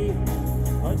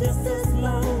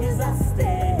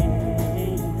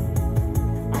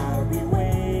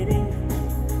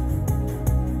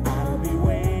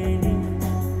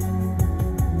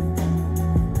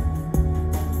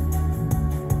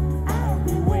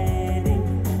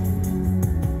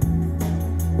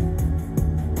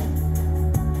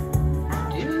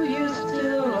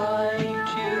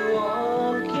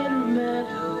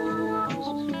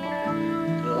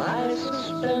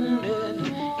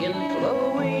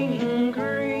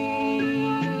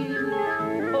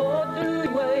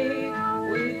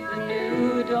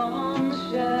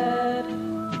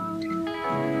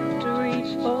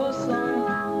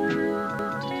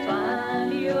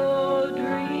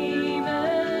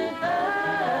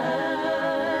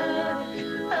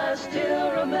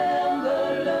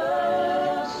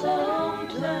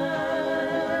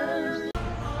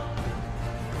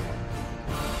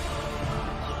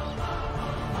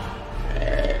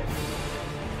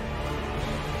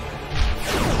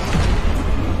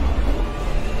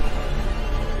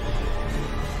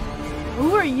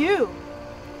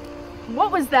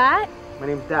was that? My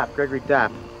name's Dapp, Gregory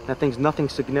Dapp. That thing's nothing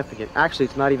significant. Actually,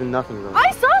 it's not even nothing, really.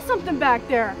 I saw something back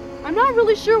there. I'm not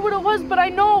really sure what it was, but I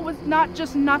know it was not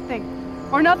just nothing.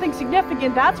 Or nothing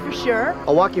significant, that's for sure.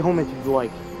 I'll walk you home if you'd like.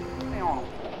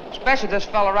 Especially this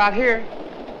fella right here.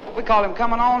 We call him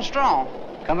Coming On Strong.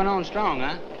 Coming on strong,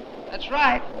 huh? That's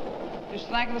right. Just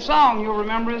think of the song, you'll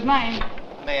remember his name.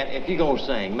 Man, if you gonna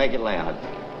sing, make it loud.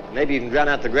 Maybe you can drown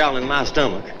out the growling in my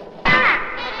stomach.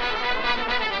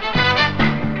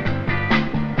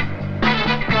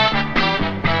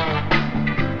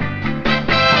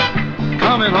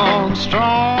 Coming on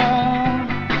strong.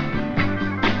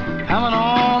 Coming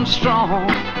on strong.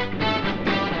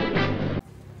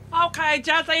 Okay,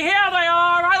 Jesse, here they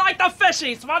are. I like the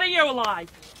fishies. What do you like?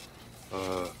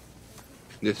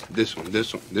 This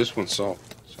one's salt.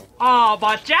 Oh,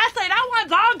 but Jesse, that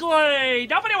one's ugly.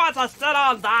 Nobody wants to sit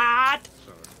on that.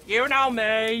 You know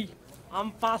me.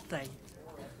 I'm fussy.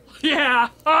 Yeah,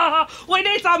 we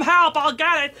need some help. I'll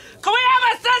get it. Can we have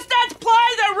assistance,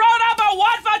 please, in row number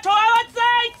 1 for toilet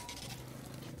seats?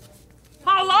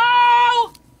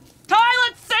 Hello?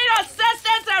 Toilet seat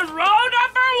assistance in row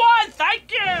number 1.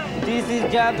 Thank you. This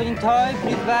is Japanese toy,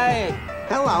 please buy it.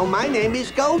 Hello, my name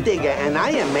is Gold Digger, and I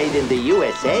am made in the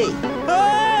USA.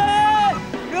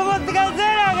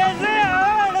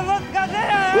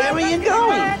 Where are you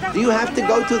going? Do you have to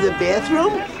go to the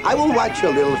bathroom? I will watch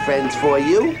your little friends for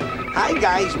you. Hi,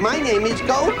 guys. My name is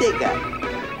Gold Digger.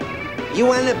 You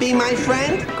want to be my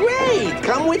friend? Great.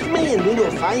 Come with me, and we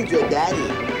will find your daddy.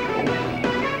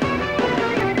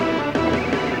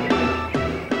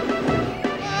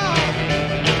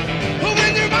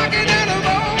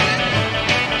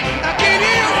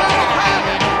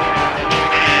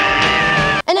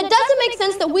 And it doesn't make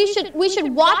sense that we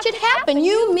should watch it happen.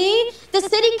 You, me, the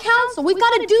city council. We've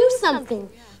got to do something.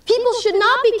 People should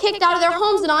not be kicked out of their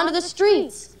homes and onto the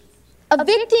streets.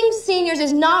 Evicting seniors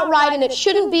is not right, and it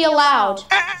shouldn't be allowed.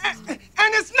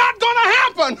 And it's not gonna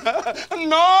happen.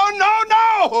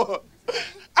 No.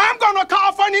 I'm gonna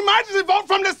call for an emergency vote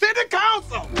from the city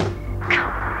council.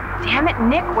 Damn it,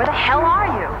 Nick, where the hell are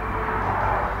you?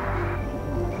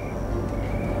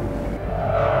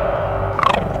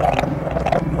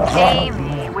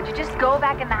 Amy, would you just go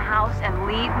back in the house and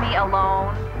leave me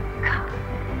alone? God,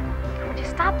 would you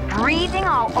stop breathing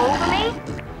all over me?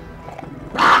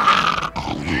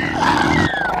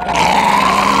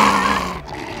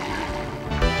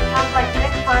 Sounds like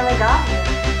Nick finally got here.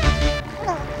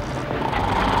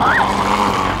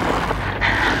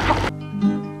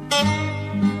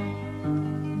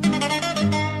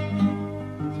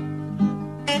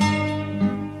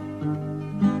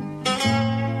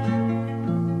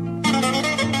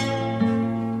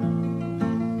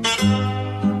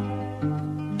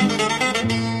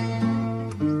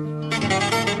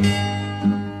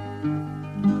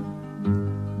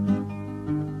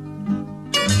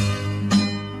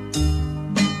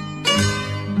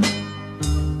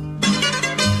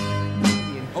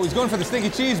 He's going for the stinky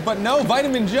cheese, but no,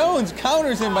 Vitamin Jones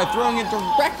counters him by throwing it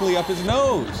directly up his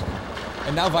nose.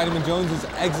 And now Vitamin Jones is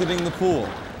exiting the pool.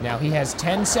 Now he has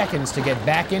 10 seconds to get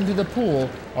back into the pool,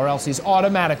 or else he's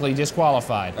automatically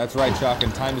disqualified. That's right, Chuck,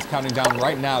 and time is counting down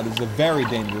right now. This is a very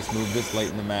dangerous move this late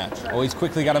in the match. Oh, he's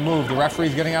quickly got to move. The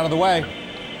referee's getting out of the way.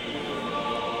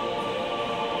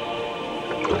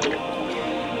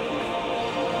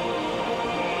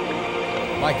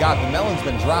 My God, the melon's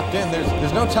been dropped in.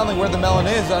 There's no telling where the melon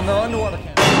is under underwater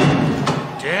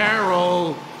can.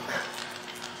 Daryl!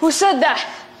 Who said that?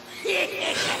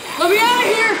 Let me out of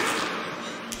here!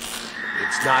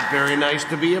 It's not very nice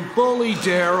to be a bully,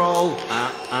 Daryl.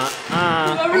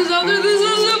 Whoever's out there, this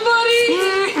isn't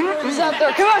buddy! Who's out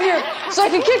there? Come out here so I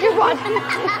can kick your butt!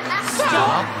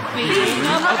 Stop being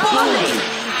a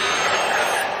bully!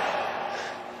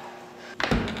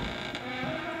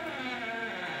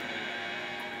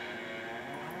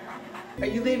 Are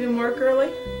you leaving work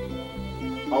early?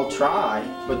 I'll try,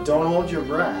 but don't hold your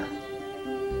breath.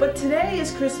 But today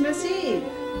is Christmas Eve.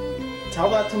 Tell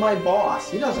that to my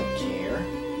boss. He doesn't care.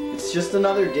 It's just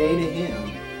another day to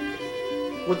him.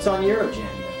 What's on your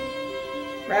agenda?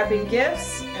 Wrapping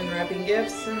gifts and wrapping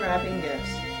gifts and wrapping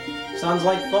gifts. Sounds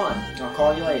like fun. I'll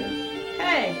call you later.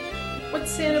 Hey, what's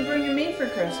Santa bringing me for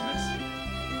Christmas?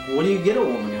 What do you get a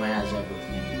woman who has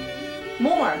everything?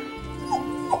 More.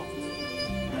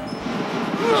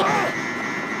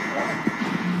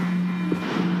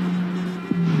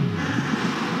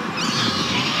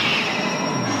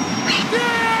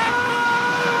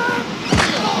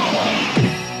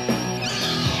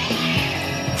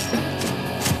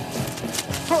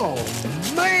 Oh,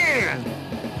 man!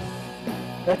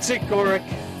 That's it, Gorik.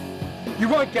 You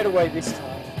won't get away this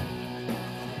time.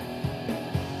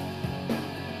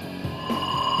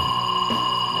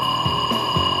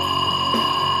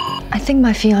 think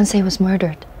my fiancé was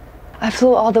murdered. I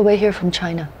flew all the way here from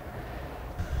China.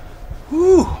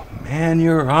 Whew, man,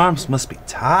 your arms must be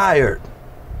tired.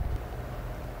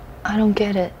 I don't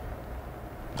get it.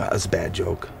 That's a bad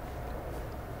joke.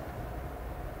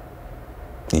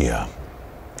 Yeah.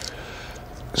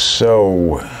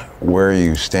 So, where are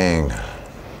you staying?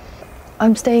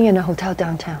 I'm staying in a hotel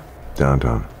downtown.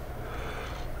 Downtown.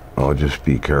 Oh, just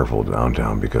be careful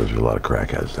downtown because there's a lot of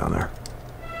crackheads down there.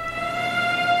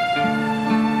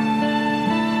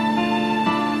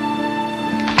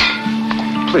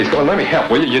 Please, go on, let me help,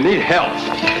 will you? You need help.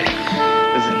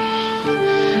 Listen,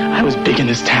 I was big in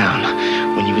this town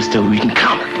when you were still reading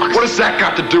comic books. What has that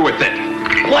got to do with it?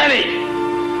 Plenty!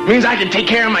 Means I can take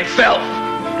care of myself.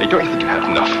 Hey, don't you think you have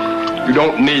enough? You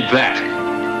don't need that.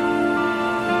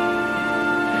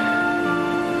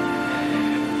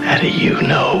 How do you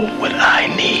know what I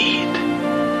need?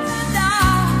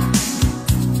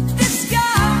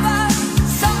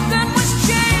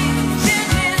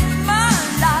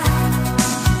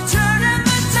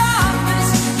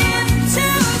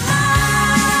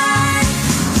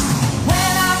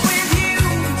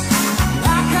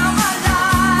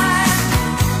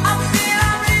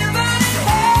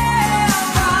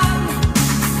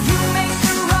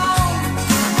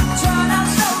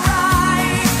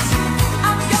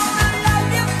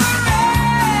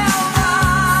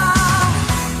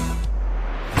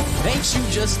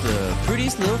 Just the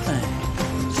prettiest little thing.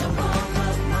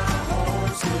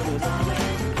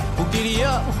 Well, giddy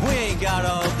up, we ain't got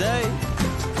all day.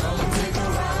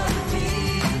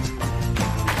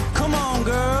 Come on,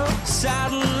 girl,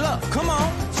 saddle up, come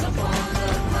on.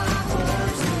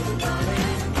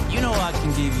 You know I can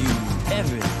give you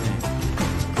everything.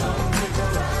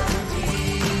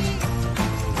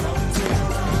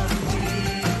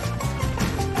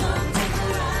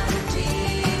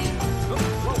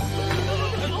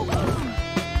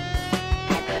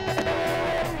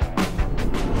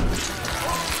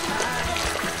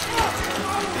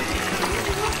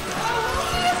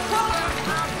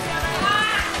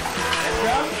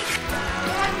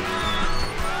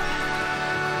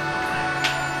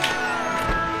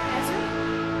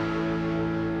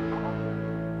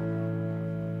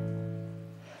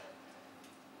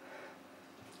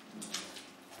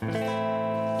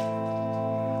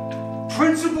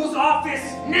 Principal's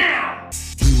office now!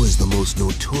 He was the most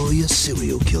notorious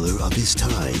serial killer of his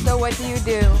time. So what do you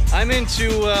do? I'm into,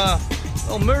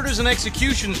 well, murders and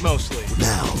executions mostly.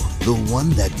 Now, the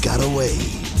one that got away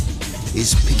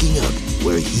is picking up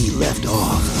where he left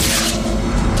off.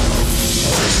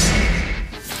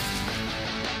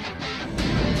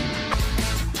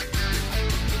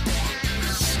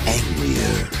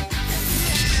 Angrier.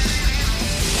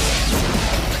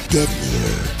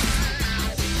 Deadlier.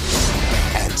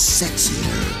 And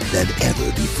sexier than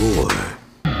ever before.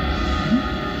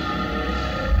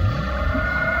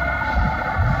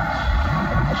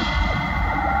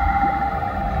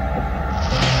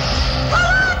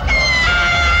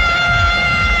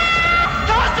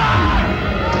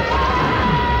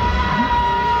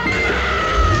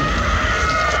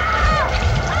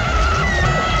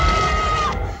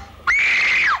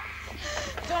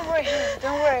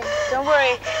 Don't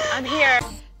worry, I'm here.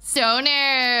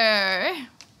 Stoner.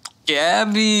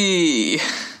 Gabby.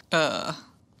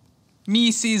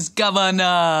 Mrs.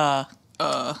 Governor.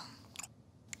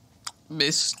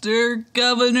 Mr.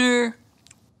 Governor.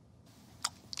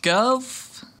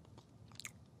 Gov.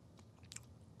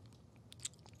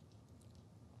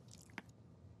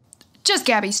 Just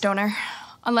Gabby, Stoner.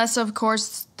 Unless, of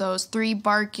course, those 3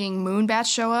 barking moonbats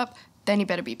show up, then you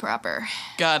better be proper.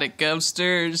 Got it,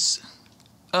 Govsters.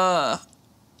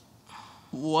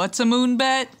 What's a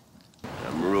moonbat?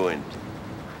 I'm ruined.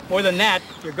 More than that,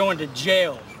 you're going to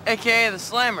jail. AKA the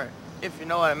Slammer, if you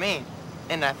know what I mean.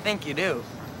 And I think you do.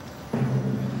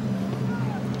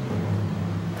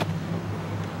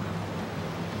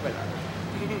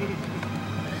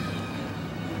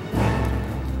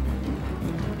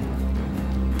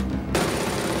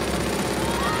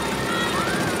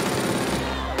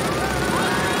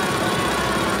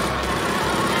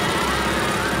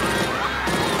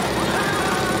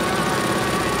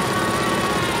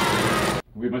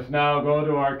 We must now go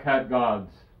to our cat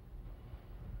gods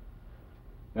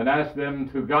and ask them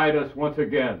to guide us once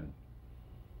again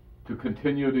to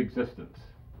continued existence.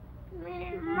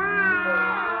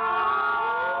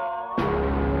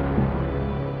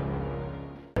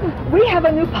 We have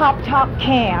a new pop-top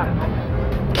can.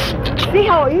 See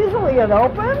how easily it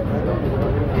opens?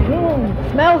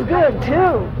 Smells good,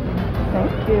 too.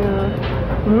 Thank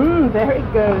you. Very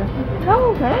good.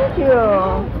 Oh, thank you.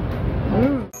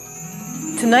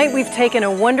 Tonight we've taken a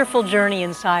wonderful journey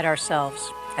inside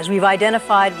ourselves as we've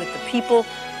identified with the people,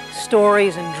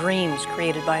 stories, and dreams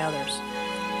created by others.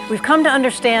 We've come to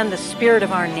understand the spirit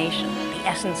of our nation, the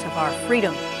essence of our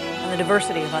freedom, and the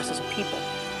diversity of us as a people.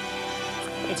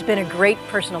 It's been a great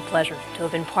personal pleasure to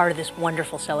have been part of this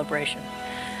wonderful celebration.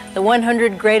 The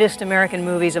 100 greatest American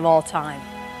movies of all time.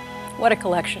 What a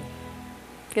collection.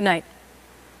 Good night.